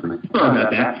more time, please? Sorry about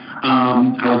that.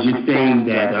 I was just saying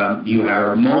that you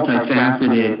are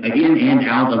multifaceted in and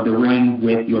out of the ring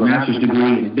with your master's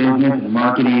degree in business and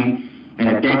marketing and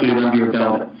a decade under your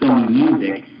belt at Sony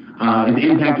Music. Is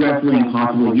Impact Wrestling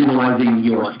possibly utilizing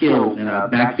your skills in a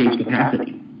backstage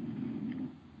capacity?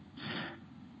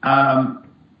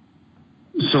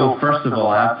 So first of all,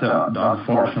 I have to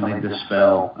unfortunately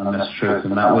dispel a mistruth,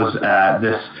 and that was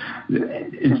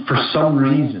for some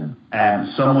reason,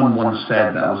 someone once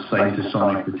said that I was signed to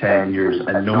Sonic for 10 years,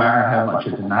 and no matter how much I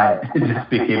deny it, it just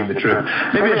became the truth.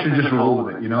 Maybe I should just roll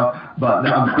with it, But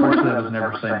unfortunately, I was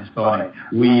never signed to Sonic.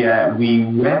 We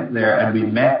went there and we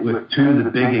met with two of the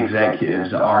big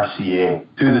executives at RCA,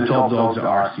 two of the top dogs at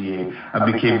RCA,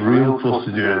 and became real close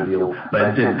to doing a deal, but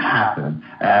it didn't happen.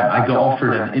 I got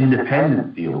offered an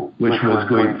independent deal, which was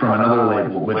going from another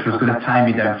label, which was going to tie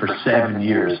me down for 7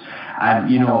 years. And,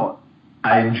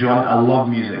 I love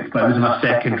music, but it was my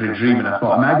secondary dream, and I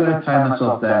thought, am I going to tie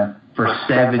myself down for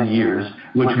 7 years,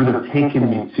 which would have taken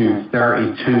me to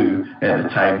 32 at the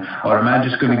time, or am I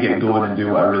just going to get going and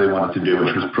do what I really wanted to do,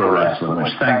 which was pro wrestling,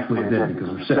 which thankfully I did, because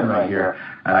we're sitting right here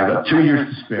and I got 2 years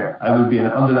to spare. I would be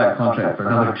under that contract for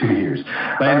another 2 years.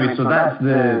 But anyway, so that's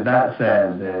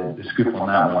the scoop on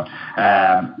that one.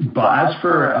 But as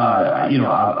for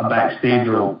a backstage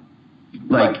role,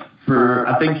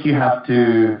 I think you have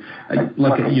to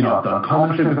look at, I've done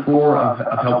commentary before,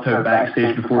 I've helped out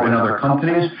backstage before in other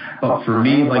companies, but for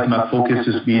me, my focus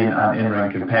is being an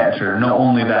in-ring competitor. Not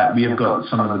only that, we have got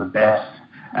some of the best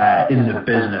in the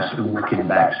business working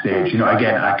backstage.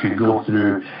 Again, I could go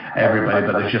through everybody,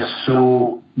 but there's just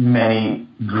so many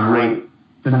great,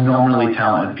 phenomenally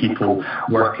talented people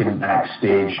working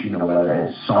backstage, whether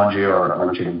it's Sanjay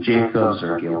or Jim Jacobs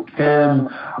or Gail Kim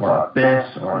or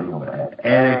Abyss or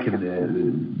Eric and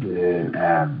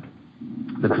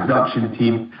the production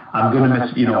team. I'm going to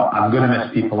miss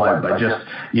people out, but just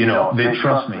they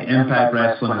trust me. Impact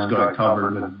Wrestling has got it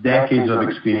covered with decades of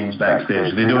experience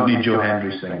backstage. They don't need Joe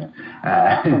Hendry singing.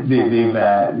 I'm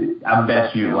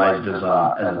best utilized as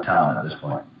a talent at this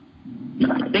point.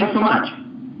 Thanks so much.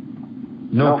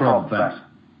 No problem, thanks.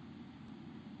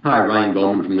 Hi, Ryan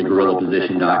Bowman from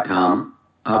thegorillaposition.com.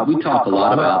 We talk a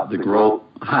lot about the growth.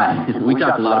 We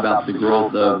talk a lot about the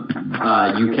growth of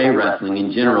UK wrestling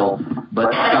in general,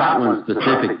 but Scotland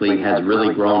specifically has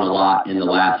really grown a lot in the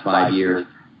last 5 years.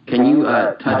 Can you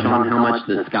touch on how much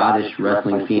the Scottish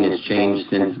wrestling scene has changed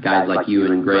since guys like you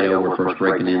and Grado were first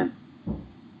breaking in?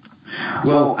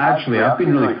 Well, actually, I've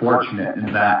been really fortunate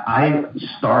in that I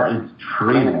started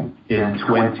training in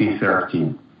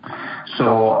 2013.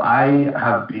 So I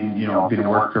have been, I've been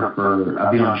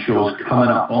on shows coming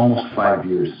up almost 5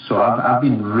 years. So I've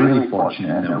been really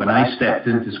fortunate in it. When I stepped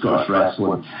into Scottish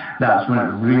wrestling, that's when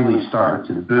it really started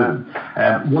to boom.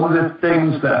 One of the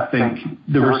things that I think,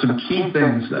 there were some key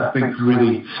things that I think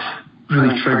really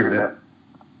triggered it.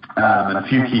 And a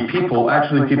few key people,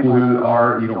 actually people who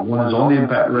are, one is on the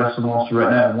Impact Wrestling roster right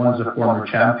now and one is a former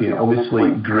champion. Obviously,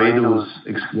 Grado's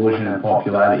explosion in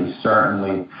popularity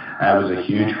certainly was a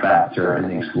huge factor in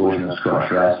the explosion of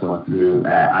Scottish wrestling through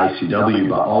ICW,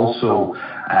 but also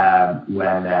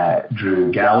when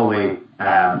Drew Galloway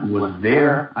was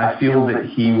there, I feel that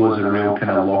he was a real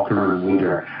kind of locker room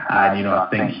leader. And, I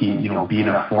think he, being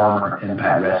a former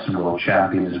Impact Wrestling World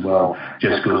Champion as well,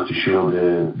 just goes to show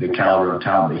the caliber of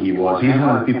talent that he was. He's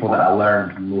one of the people that I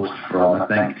learned most from, I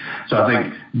think. So I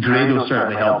think Grado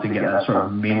certainly helped to get that sort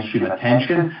of mainstream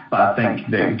attention, but I think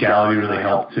that Galloway really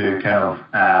helped to kind of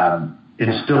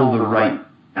instill the right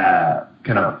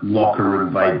kind of locker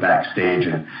room vibe backstage.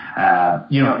 And,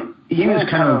 he was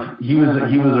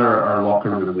our locker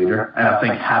room leader, and I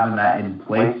think having that in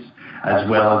place, as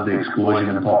well as the explosion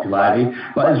in popularity,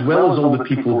 but as well as all the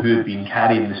people who had been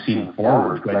carrying the scene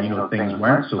forward when, things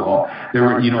weren't so hot. There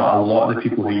were, a lot of the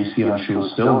people who you see on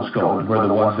shows still in Scotland were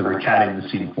the ones that were carrying the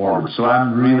scene forward. So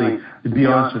I'm really, to be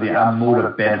honest with you, I'm more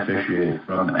a beneficiary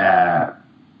from than,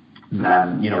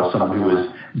 someone who was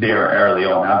there early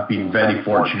on. I've been very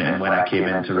fortunate in when I came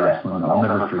into wrestling. I'll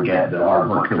never forget the hard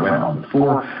work that went on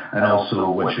before, and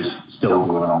also which is still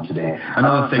going on today.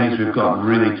 Another thing is we've got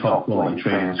really top quality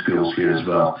training schools here as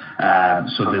well.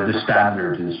 So the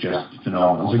standard is just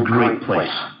phenomenal. It's a great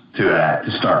place to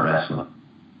start wrestling.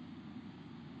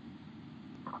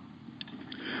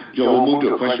 Joe, we'll move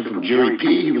to a question from Jerry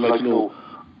P. He would like to know,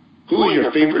 who is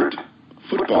your favorite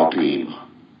football team?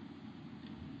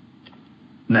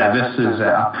 Now, this is,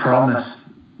 I promised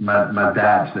my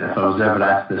dad that if I was ever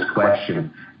asked this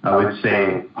question, I would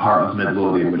say Heart of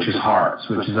Midlothian, which is Hearts,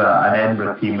 which is an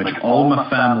Edinburgh team which all my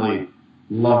family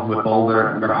love with all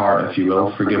their heart, if you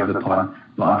will, forgive the pun.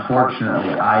 But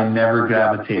unfortunately, I never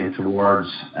gravitated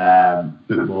towards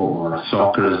football or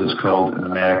soccer, as it's called in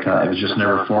America. It was just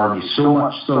never for me, so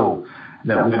much so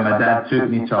that when my dad took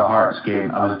me to a Hearts game,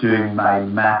 I was doing my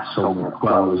maths homework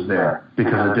while I was there,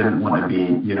 because I didn't want to be,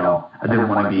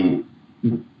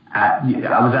 I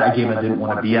was at a game I didn't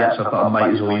want to be at, so I thought I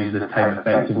might as well use this time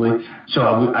effectively. So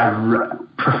I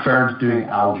preferred doing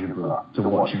algebra to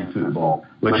watching football,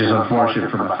 which is unfortunate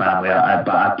for my family,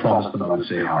 but I promised them I would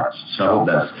say Hearts. So I hope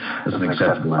that's an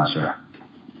acceptable answer.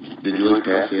 Did you like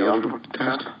pass the algebra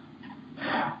test?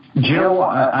 Do you know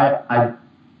what?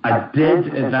 I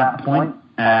did at that point.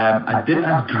 I didn't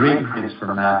have great grades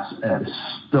for maths at the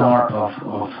start of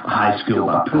high school,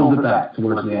 but I pulled it back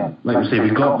towards the end. Like we say,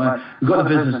 we got a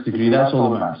business degree, that's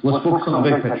all that matters. Let's focus on the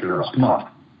big picture, Ross. Come on.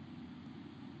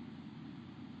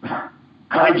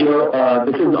 Hi Joe,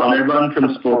 this is Anirban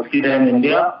from Sportskeeda in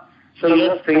India. So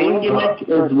your singing gimmick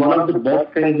is one of the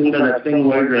best things in the wrestling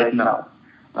world right now.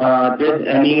 Did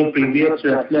any previous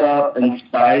wrestler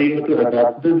inspire you to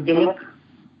adopt this gimmick?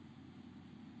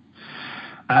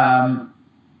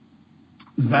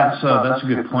 That's a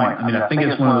good point. I mean, I think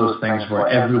it's one of those things where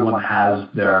everyone has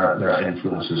their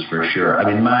influences for sure.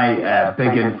 I mean, my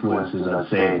big influences, I'd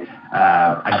say,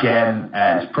 again,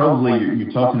 it's probably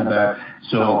you're talking about.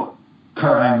 So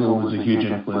Kurt Angle was a huge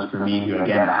influence for me, who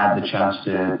again I had the chance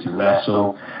to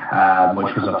wrestle,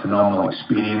 which was a phenomenal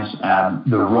experience.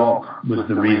 The Rock was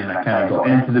the reason I kind of got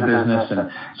into the business, and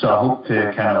so I hope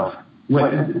to kind of.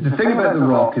 The thing about The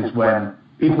Rock is when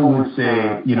people would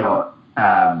say, you know.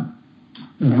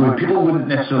 People wouldn't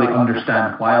necessarily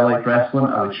understand why I liked wrestling.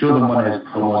 I would show them one of his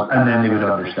promos, and then they would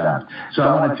understand. So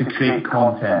I wanted to create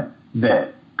content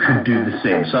that could do the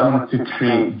same. So I wanted to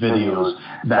create videos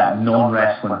that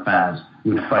non-wrestling fans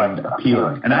would find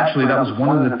appealing. And actually, that was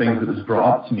one of the things that was brought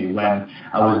up to me when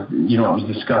I was, you know, it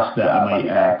was discussed that I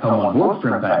might come on board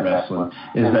for Impact Wrestling,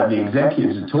 is that the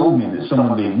executives had told me that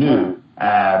someone they knew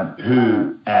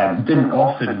who didn't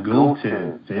often go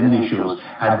to indie shows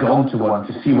had gone to one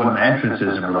to see one of my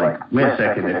entrances and were like, wait a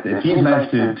second, if he's managed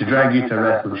to drag you to a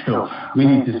wrestling show, we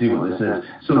need to see what this is.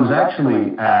 So it was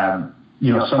actually,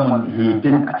 you know, someone who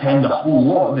didn't attend a whole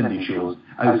lot of indie shows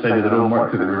outside of their own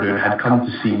work that they were doing had come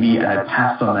to see me and had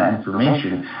passed on that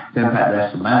information to Impact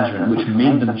Wrestling Management, which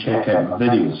made them check out my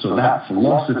videos. So that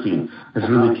philosophy has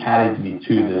really carried me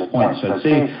to this point. So I'd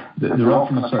say that they're all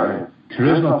from a sort of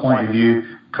charisma point of view,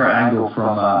 Kurt Angle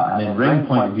from an in-ring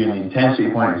point of view and the intensity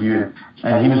point of view,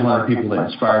 and he was one of the people that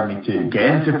inspired me to get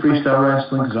into freestyle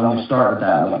wrestling, because I only started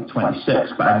that at like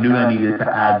 26, but I knew I needed to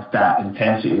add that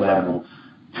intensity level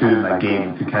to my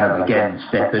game to kind of again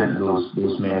step into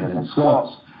those main event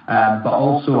slots. But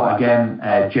also again,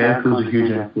 Jericho's a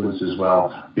huge influence as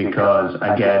well, because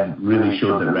again really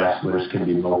showed that wrestlers can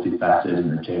be multifaceted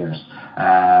entertainers.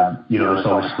 You know, there's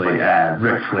obviously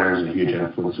Ric Flair is a huge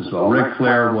influence as well. Ric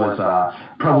Flair was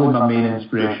probably my main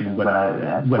inspiration when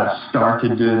I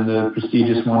started doing the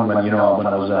prestigious one, when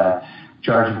I was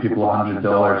charging people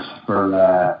 $100 for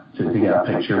to get a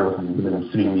picture with him within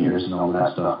 3 meters and all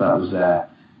that stuff. That was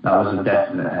a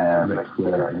definite Ric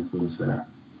Flair influence there.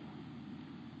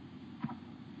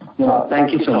 Well,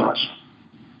 thank you so much.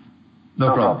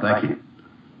 No problem. Thank you.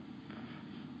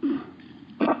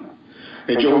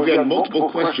 Hey, Joe, we've got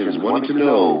multiple questions wanting to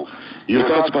know your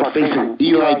thoughts about facing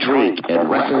Eli Drake at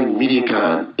Wrestling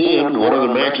MediaCon, and what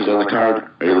other matches on the card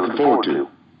are you looking forward to?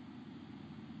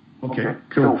 Okay,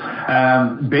 cool.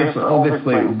 Basically,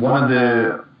 obviously, one of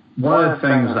the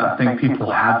things that I think people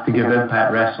have to give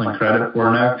Impact Wrestling credit for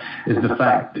now is the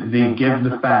fact that they give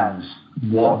the fans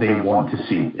what they want to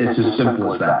see. It's as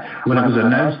simple as that. When it was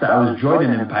announced that I was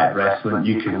joining Impact Wrestling,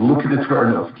 you could look at the Twitter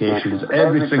notifications.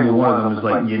 Every single one of them was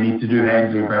like, you need to do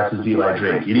Hendry versus Eli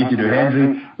Drake. You need to do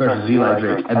Hendry versus Eli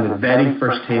Drake. And the very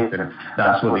first taping,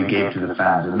 that's what they gave to the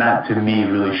fans. And that, to me,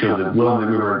 really showed that, well,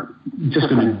 we were just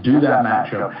going to do that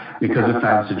matchup because of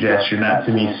fan suggestion. That,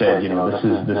 to me, said, you know, this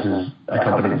is a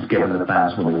company that's giving the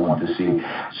fans what they want to see.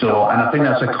 So, and I think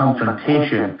that's a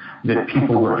confrontation that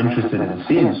people were interested in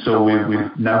seeing. So we've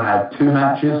now had 2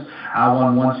 matches. I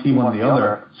won once, he won the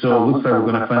other. So it looks like we're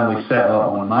going to finally settle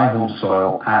on my home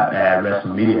soil at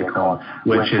Wrestling MediaCon,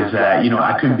 which is, you know,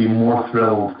 I couldn't be more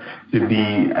thrilled to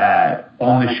be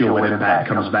on the show when Impact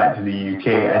comes back to the UK.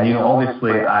 And, you know,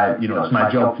 obviously, you know, it's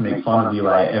my job to make fun of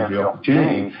Eli at every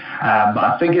opportunity. But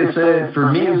I think it's,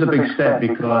 for me, it's a big step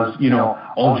because, you know,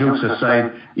 all jokes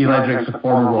aside, Eli Drake's a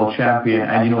former world champion.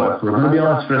 And, you know, if we're going to be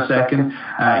honest for a second,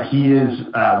 he is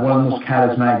one of the most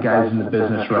charismatic guys in the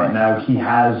business right now. He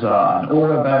has an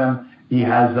aura about him. He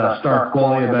has star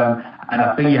quality about him. And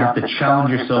I think you have to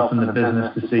challenge yourself in the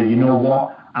business to say, you know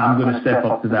what? I'm going to step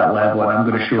up to that level, and I'm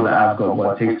going to show that I've got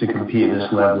what it takes to compete at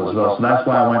this level as well. So that's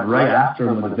why I went right after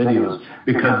him with the videos,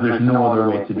 because there's no other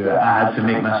way to do it. I had to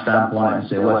make my stamp on it and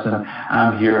say, listen,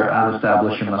 I'm here, I'm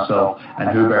establishing myself, and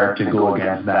who better to go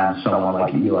against than someone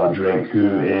like Eli Drake,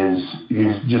 who's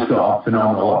just got a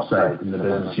phenomenal upside in the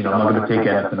business. You know, I'm not going to take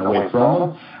anything away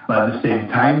from him, but at the same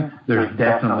time, there's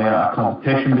definitely a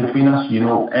competition between us. You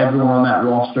know, everyone on that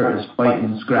roster is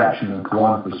fighting, scratching, and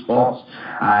clawing for spots,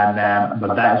 and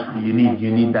but that's what you need. You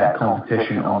need that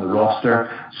competition on the roster.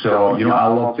 So, you know, I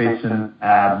love facing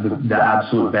the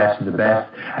absolute best of the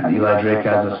best. And Eli Drake,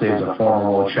 as I say, is a former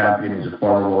world champion. He's a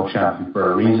former world champion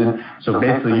for a reason. So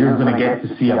basically, you're going to get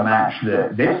to see a match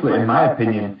that, basically, in my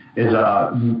opinion, is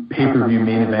a pay-per-view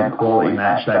main event quality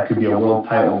match. That could be a world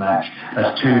title match.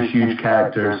 That's 2 huge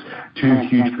characters, 2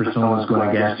 huge stones going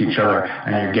against each other,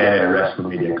 and you're getting a Wrestling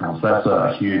Media Con. So that's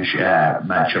a huge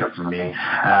matchup for me.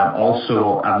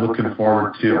 Also, I'm looking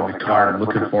forward to, on the card, I'm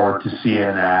looking forward to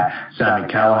seeing Sami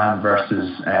Callihan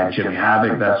versus Jimmy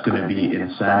Havoc. That's going to be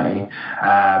insanity.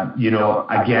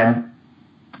 Again,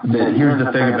 here's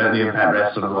the thing about the Impact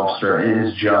Wrestling roster. It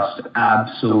is just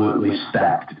absolutely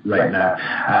stacked right now.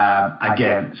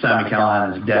 Again, Sami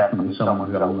Callihan is definitely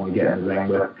someone who I want to get in the ring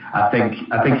with. I think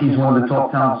he's one of the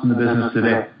top talents in the business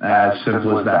today. As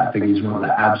simple as that. I think he's one of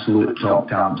the absolute top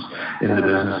talents in the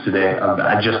business today.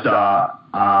 Just a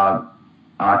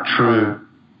true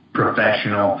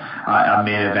professional, a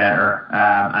main eventer,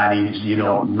 and he's,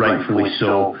 rightfully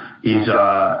so. He's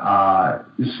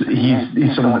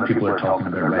someone that people are talking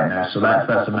about right now. So that's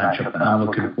a matchup that I'm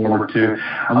looking forward to.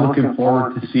 I'm looking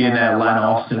forward to seeing Lana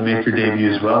Austin make her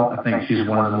debut as well. I think she's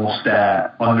one of the most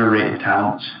underrated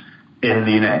talents in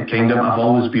the United Kingdom. I've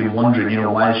always been wondering,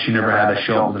 why has she never had a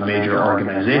shot with a major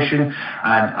organization?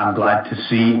 And I'm glad to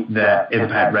see that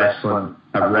Impact Wrestling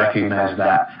have recognized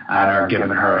that and are giving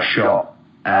her a shot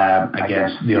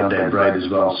against the Undead Bride as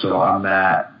well. So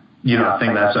I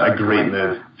think that's a great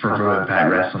move for Impact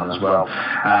Wrestling as well.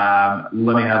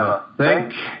 Let me have a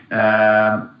think.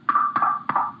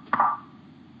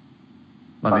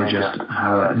 Let me just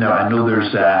have a... No, I know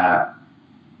there's...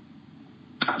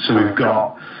 So we've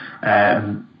got...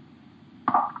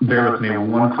 bear with me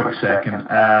one quick second.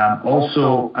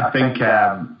 Also, I think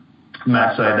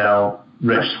Matt Sydal,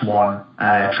 Rich Swann,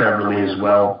 Trevor Lee as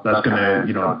well. That's gonna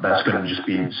just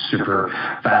be super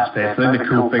fast paced. I think the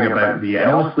cool thing about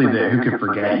honestly, who could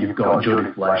forget? You've got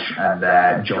Jody Flesh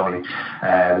and Johnny,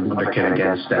 the Wonder Kid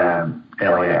against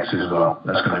LAX as well.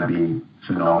 That's going to be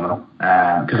phenomenal.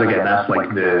 Because again, that's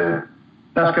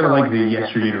kind of like the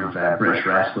yesteryear of British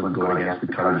wrestling going against the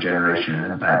current generation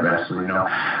in Impact Wrestling,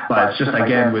 But it's just,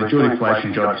 again, with Jody Flesh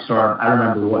and Johnny Storm, I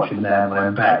remember watching them on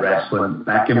Impact Wrestling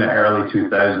back in the early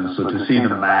 2000s. So to see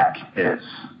them back, it's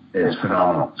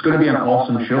phenomenal. It's going to be an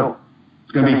awesome show.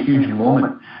 It's going to be a huge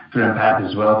moment for Impact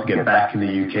as well to get back in the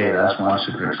UK. That's what I'm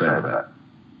super excited about.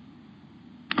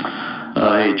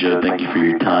 Hey, Joe, thank you for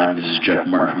your time. This is Jeff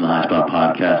Martin from the High Spot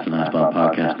Podcast and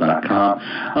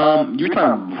highspotpodcast.com. You were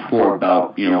talking before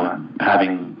about,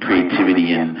 having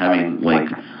creativity and having,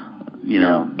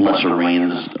 lesser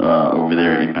reigns over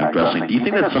there at Impact Wrestling. Do you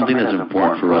think that's something that's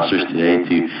important for wrestlers today,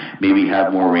 to maybe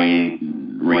have more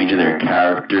range of their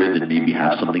character than maybe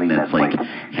have something that's,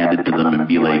 handed to them and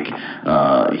be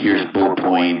here's bullet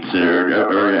points,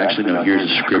 or actually, no, here's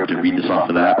a script and read this off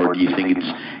of that? Or do you think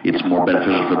it's more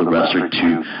beneficial for the wrestler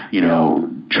to,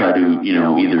 try to,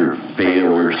 either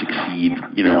fail or succeed,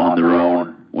 on their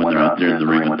own when they're out there in the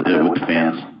ring with the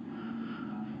fans?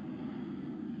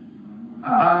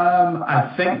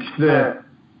 I think that,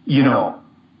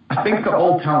 I think that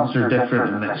all talents are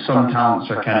different, and that some talents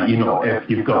are kind of, if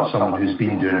you've got someone who's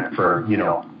been doing it for,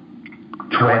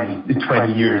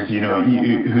 20 years,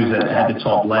 who's at the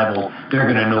top level, they're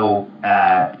going to know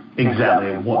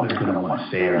exactly what they're going to want to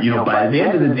say. But at the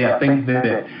end of the day, I think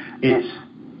that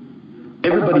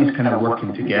everybody's kind of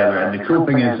working together, and the cool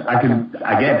thing is, again,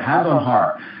 hand on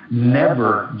heart,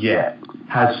 never yet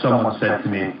has someone said to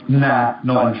me, nah,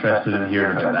 not interested in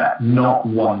hearing about that. Not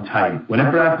one time.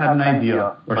 Whenever I've had an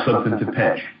idea or something to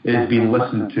pitch, it has been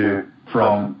listened to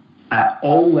from at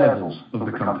all levels of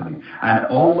the company. And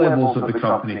all levels of the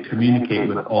company communicate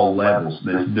with all levels.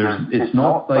 It's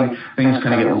not like things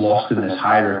kind of get lost in this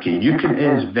hierarchy. It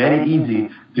is very easy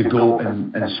to go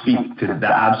and speak to the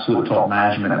absolute top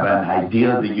management about an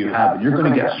idea that you have, and you're going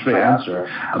to get a straight answer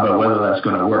about whether that's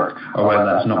going to work or whether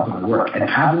that's not going to work. And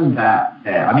having that,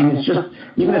 it's just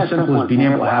even as simple as being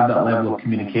able to have that level of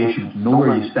communication, to know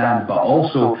where you stand, but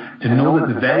also to know that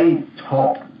the very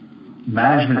top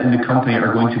management in the company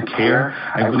are going to care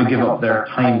and going to give up their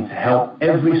time to help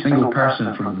every single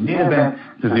person from the main event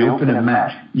to the opening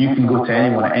match. You can go to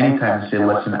anyone at any time and say,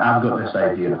 listen, I've got this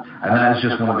idea. And that is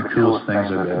just one of the coolest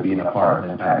things about being a part of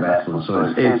Impact Wrestling. So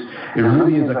it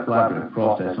really is a collaborative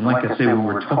process. And like I say, when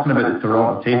we're talking about the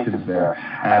Toronto tapings there,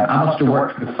 I must have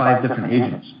worked with 5 different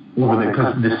agents over there,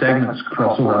 because the segments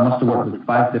cross over. I must have worked with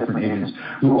 5 different agents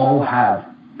who all have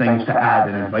things to add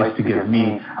and advice to give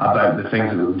me about the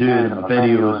things that we're doing in the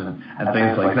videos and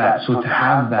things like that. So to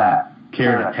have that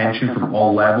care and attention from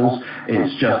all levels,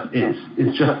 it's just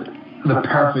the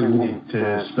perfect way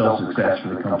to spell success for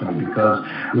the company, because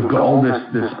we've got all this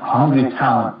hungry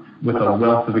talent with a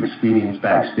wealth of experience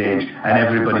backstage, and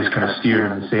everybody's kind of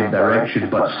steering in the same direction.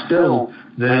 But still,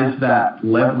 there is that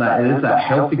level, it is that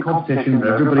healthy competition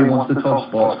where everybody wants the top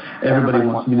spots, everybody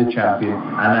wants to be the champion,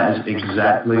 and that is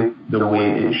exactly the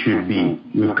way it should be.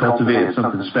 We've cultivated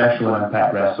something special in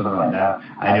Impact Wrestling right now,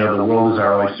 and the world is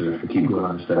our oyster if we keep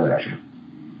going in this direction.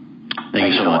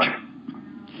 Thank you so much.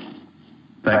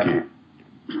 Thank you.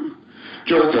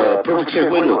 Joe, it's a perfect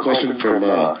segue to a question from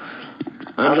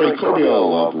Andre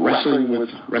Corbio of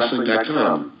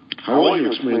WrestlingWithWrestling.com. How was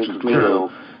your experience with Grado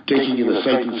taking in the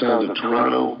sights and sounds of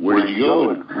Toronto? Where did you go,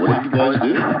 and what did you guys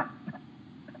do?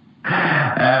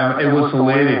 It was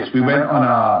hilarious. We went on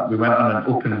an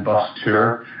open bus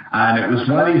tour, and it was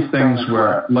one of these things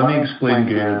where, let me explain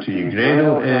Grado to you.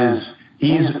 Grado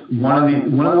he's one of the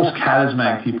most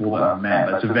charismatic people that I've met.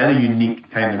 That's a very unique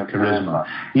kind of charisma.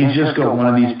 He's just got one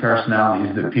of these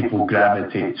personalities that people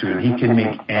gravitate to, and he can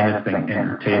make anything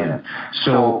entertaining.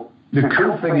 So the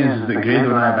cool thing is that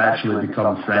Grado and I have actually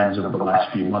become friends over the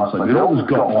last few months. Like, we always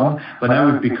got on, but now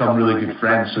we've become really good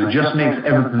friends. So it just makes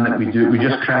everything that we do, we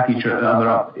just crack each other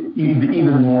up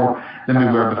even more than we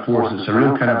were before. So it's a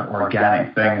real kind of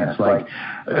organic thing. It's like,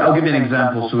 I'll give you an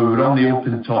example. So we were on the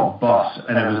open top bus,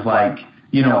 and it was like,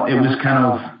 it was kind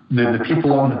of the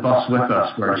people on the bus with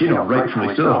us were,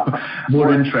 rightfully so,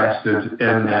 more interested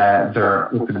in their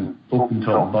open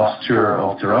top bus tour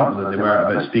of Toronto than they were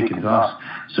about speaking to us.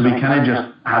 So we kind of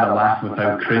just had a laugh with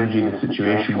how cringy the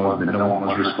situation was, that no one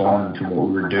was responding to what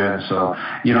we were doing. So,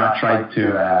 I tried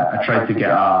to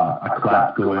get a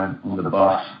clap going on the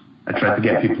bus. I tried to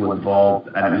get people involved,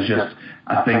 and it was just,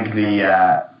 I think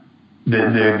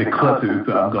the clip that we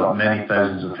put up got many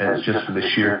thousands of hits just for the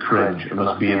sheer cringe of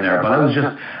us being there. But it was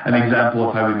just an example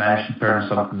of how we managed to turn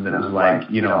something that was like,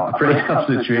 a pretty tough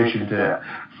situation to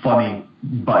funny,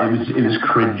 but it was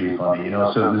cringy funny,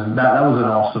 So that was an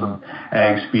awesome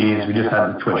experience. We just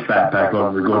had the Twitch backpack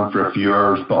on. We were going for a few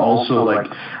hours, but also,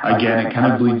 again, it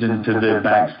kind of bleeds into the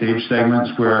backstage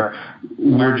segments where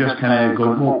we're just kind of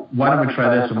going, well, why don't we try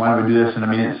this and why don't we do this? And I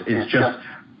mean, it's just,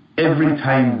 every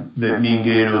time that me and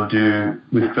Grado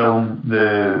we film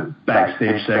the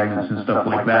backstage segments and stuff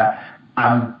like that,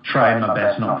 I'm trying my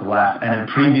best not to laugh. And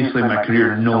previously in my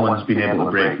career, no one's been able to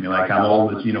break me. Like, I'm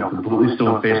always, completely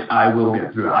stone-faced. I will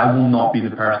get through it. I will not be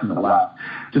the person that laughs.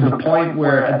 To the point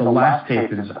where at the last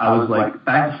tapings, I was like,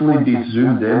 thankfully they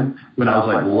zoomed in when I was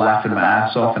like laughing my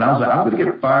ass off. And I was like, I'm going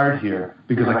to get fired here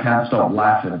because I can't stop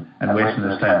laughing and wasting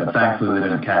this time. But thankfully they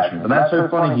didn't catch me. But that's how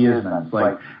funny he is, man. It's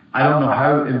like, I don't know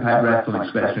how Impact Wrestling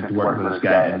expects me to work with this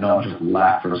guy and not just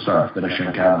laugh from start to finish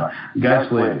on camera. The guy's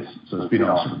hilarious, so it's been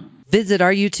awesome. Visit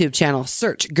our YouTube channel,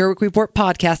 search Gerwick Report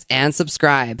Podcast, and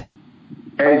subscribe.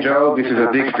 Hey Joe, this is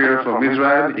Dick Spear from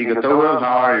Israel. Igatovel,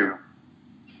 how are you?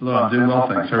 Hello, I'm doing well,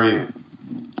 thanks. How are you?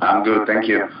 I'm good, thank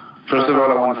you. First of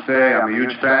all, I want to say I'm a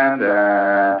huge fan.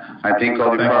 I think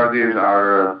all the parties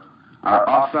are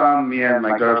awesome. Me and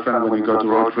my girlfriend, when we go to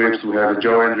road trips, we have a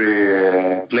Joe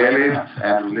Hendry playlist,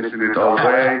 and we listen to it all the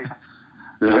way.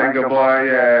 The Venga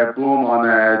Boy boom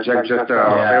on Jack Jester,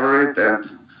 our favorite,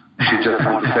 and she just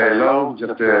wants to say hello,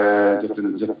 just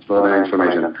for the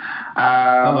information.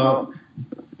 Hello.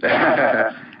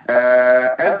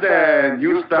 As the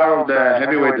new star of the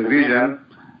heavyweight division,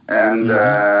 and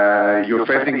you're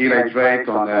facing Eli Drake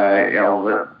on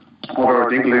over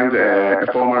at England,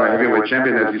 a former heavyweight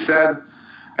champion, as you said.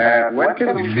 When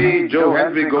can we see Joe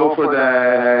Hendry go for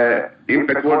the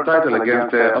Impact World title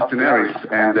against Austin Aries?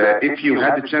 And if you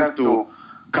had the chance to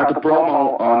cut a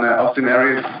promo on Austin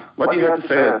Aries, what do you have to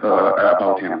say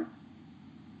about him?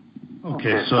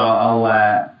 Okay, so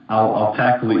I'll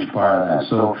tackle each part of that.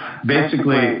 So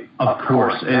basically, of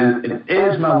course, it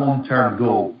is my long-term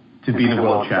goal to be the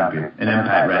world champion in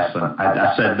Impact Wrestling.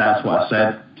 I said that's what I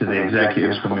said to the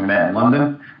executives when we met in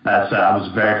London. I was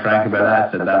very frank about that.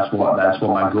 I said that's what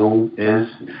my goal is.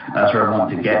 That's where I want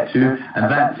to get to,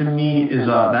 and that to me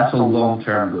that's a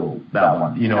long-term goal. That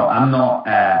one, I'm not.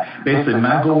 Basically,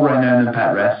 my goal right now in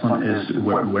Impact Wrestling is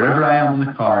wherever I am on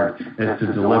the card is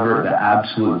to deliver the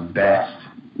absolute best.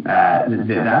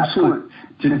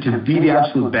 To be the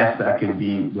absolute best that I can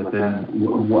be within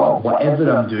whatever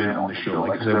I'm doing on the show.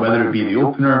 Like I said, whether it be the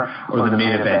opener or the main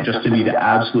event, just to be the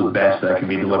absolute best that I can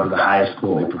be, deliver the highest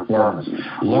quality performance.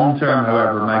 Long term,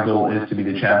 however, my goal is to be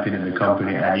the champion in the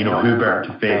company, and who better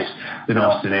to face than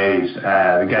Austin Aries.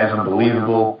 The guy's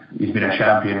unbelievable. He's been a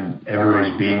champion everywhere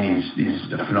he's been. He's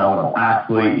a phenomenal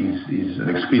athlete. He's an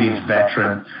experienced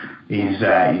veteran. He's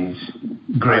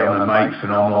great on the mic,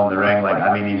 phenomenal in the ring.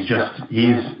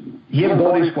 He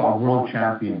embodies what a world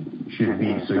champion should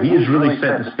be. So he's really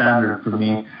set the standard for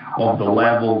me of the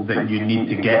level that you need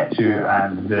to get to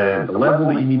and the level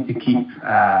that you need to keep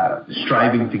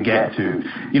striving to get to.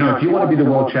 You know, if you want to be the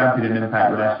world champion in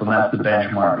Impact Wrestling, that's the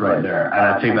benchmark right there. And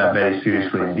I take that very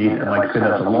seriously indeed. And like I said,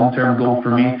 that's a long-term goal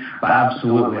for me. But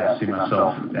absolutely, I see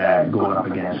myself going up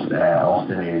against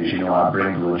Austin Aries. You know, I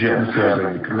bring the legitimacy, I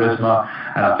bring the charisma,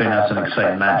 and I think that's an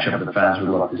exciting matchup that fans would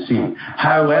love to see.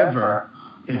 However,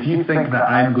 if you think that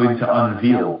I'm going to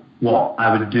unveil what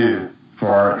I would do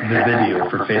for the video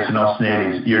for facing Austin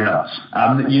Aries, you're nuts.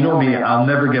 You know me, I'll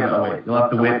never give it away. You'll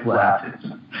have to wait till it happens.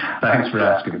 Thanks for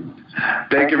asking.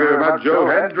 Thank you very much, Joe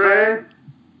Hendry.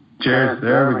 Cheers,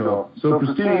 there we go. So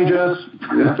prestigious.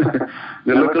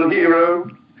 The local hero.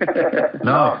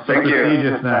 No, so thank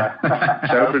prestigious you. now.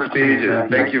 So prestigious.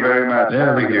 Thank you very much.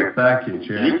 There we go. Thank you.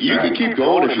 Cheers. You can keep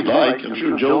going if you'd like. I'm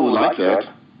sure Joe will like that.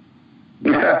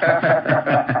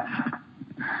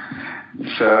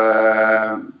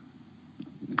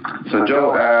 So Joe,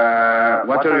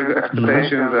 what are your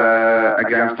expectations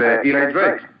against Eli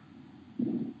Drake?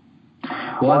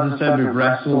 Well, as I said, we've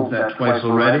wrestled twice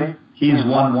already. He's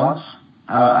won once.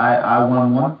 I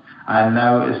won one. And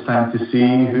now it's time to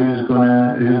see who's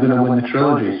gonna win the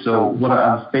trilogy. So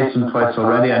I've faced him twice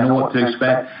already. I know what to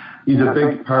expect. He's a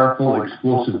big, powerful,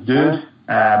 explosive dude.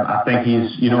 I think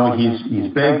he's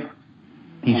big.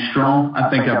 He's strong. I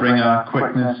think I bring a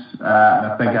quickness, and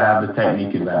I think I have the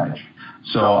technique advantage.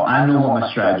 So I know what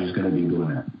my strategy is going to be going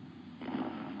in.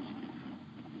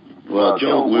 Well,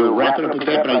 Joe, we'll wrap it up with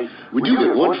that, but we do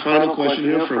get one final question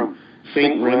here from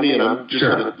Saint Remy, and I'm just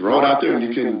going to throw it out there, and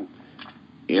you can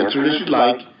answer it as you'd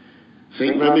like.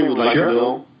 Saint Remy would like to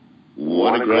know,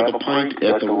 want to grab a pint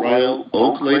at the Royal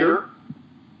Oak later?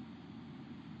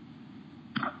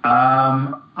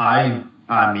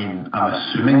 I mean, I'm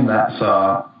assuming that's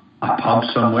a pub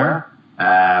somewhere.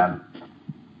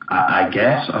 I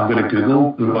guess I'm going to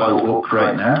Google the Royal Oak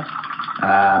right now.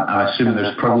 I'm assuming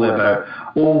there's probably about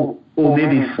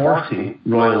maybe 40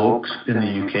 Royal Oaks in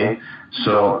the UK.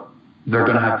 So they're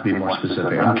going to have to be more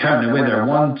specific. I'm counting away there.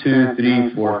 1, 2,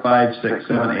 3, 4, 5, 6,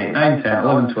 7, 8, 9, 10,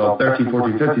 11, 12, 13,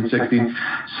 14, 15, 16,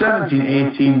 17,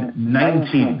 18,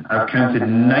 19. I've counted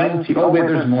 90. Oh, wait,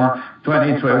 there's more.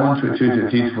 20, 21, 22,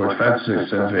 23, 24, 25, 26,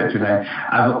 27, 28, 29.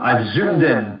 I've zoomed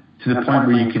in to the point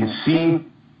where you can see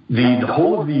the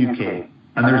whole of the UK,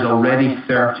 and there's already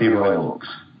 30 Royal Oaks.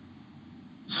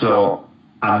 So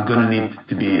I'm going to need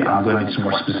some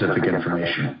more specific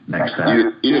information next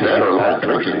time. Either that or a lot of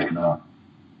drinking.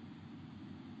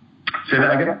 Say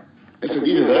that again? I said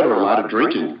either that or a lot of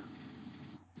drinking.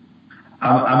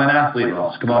 I'm an athlete,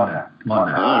 Ross. Come on now.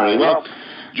 All right. Well,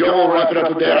 Joe, we'll wrap it up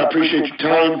with that. I appreciate your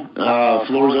time.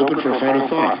 Floor is open for a final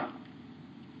thought.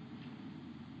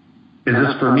 Is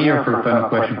this for me or for a final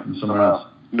question from someone else?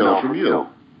 No, from you.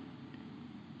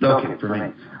 Okay, for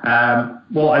me.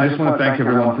 Well, I just want to thank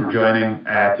everyone for joining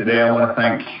today. I want to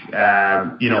thank,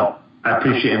 I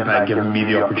appreciate Impact giving me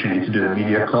the opportunity to do the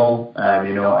media call.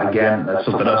 Again, that's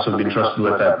something else I've been trusted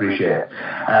with. I appreciate it.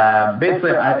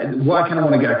 Basically, what I kind of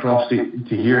want to get across to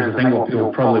here is I think what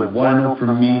people probably want to know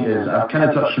from me is I've kind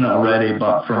of touched on it already,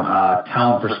 but from a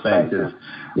talent perspective,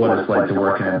 what it's like to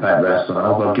work in Impact Wrestling. I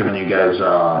hope I've given you guys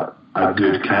a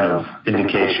good kind of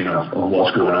indication of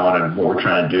what's going on and what we're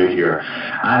trying to do here.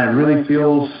 And it really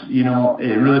feels,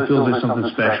 there's something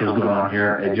special going on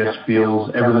here. It just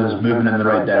feels everything's moving in the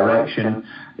right direction.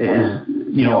 It is,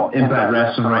 Impact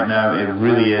Wrestling right now, it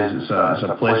really is. It's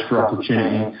a place for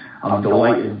opportunity. I'm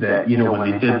delighted that,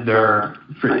 when they did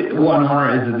what an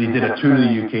honor it is that they did a tour of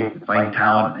the UK to find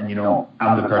talent, and,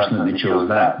 I'm the person that they chose.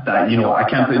 That I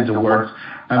can't put into words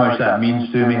how much that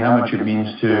means to me, how much it means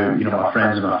to, my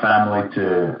friends and my family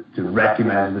to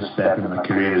recognize this step in my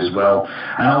career as well.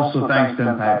 And also thanks to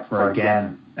Impact for,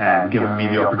 again, giving me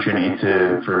the opportunity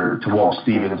to walk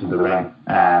Steve into the ring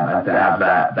and to have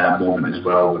that moment as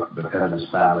well with him and his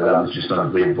family. That was just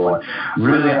unbelievable. And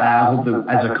really, I hope that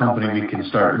as a company we can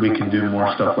do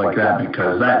more stuff like that,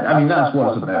 because that's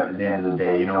what it's about at the end of the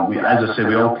day. As I say,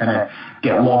 we all kind of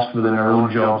get lost within our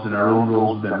own jobs and our own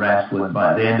roles within wrestling,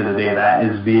 but at the end of the day, that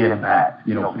is the impact,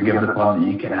 given the fun that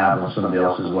you can have on somebody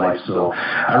else's life. So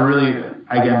I really,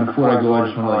 again, before I go, I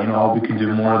just want to let you know, I hope we can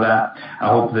do more of that. I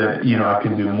hope that, I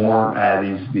can do more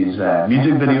these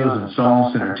music videos and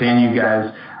songs to entertain you guys.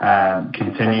 guys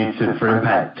continue for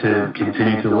Impact to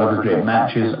continue to deliver great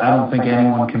matches. I don't think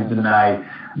anyone can deny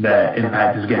that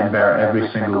Impact is getting better every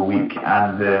single week,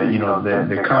 and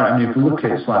the current. I mean, if we look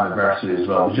at Slammiversary as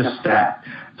well, it's just stacked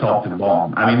top to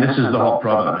bottom. I mean, this is the hot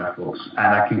product now, folks, and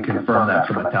I can confirm that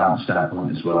from a talent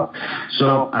standpoint as well.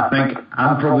 So I think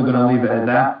I'm probably going to leave it at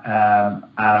that, and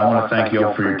I want to thank you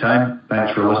all for your time.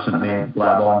 Thanks for listening to me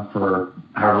blab on for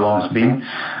however long it's been.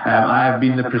 I have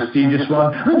been the prestigious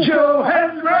one, Joe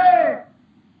Hendry,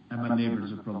 and my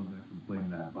neighbors are probably complain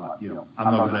that, but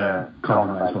I'm not going to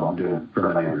compromise what I'm doing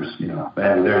for my neighbors. But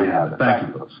anyway, there you have it. Thank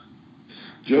you, folks.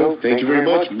 Joe, thank you very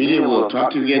much. Media will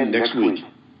talk to you again next week.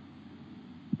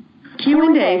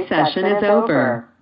 Q&A session is over.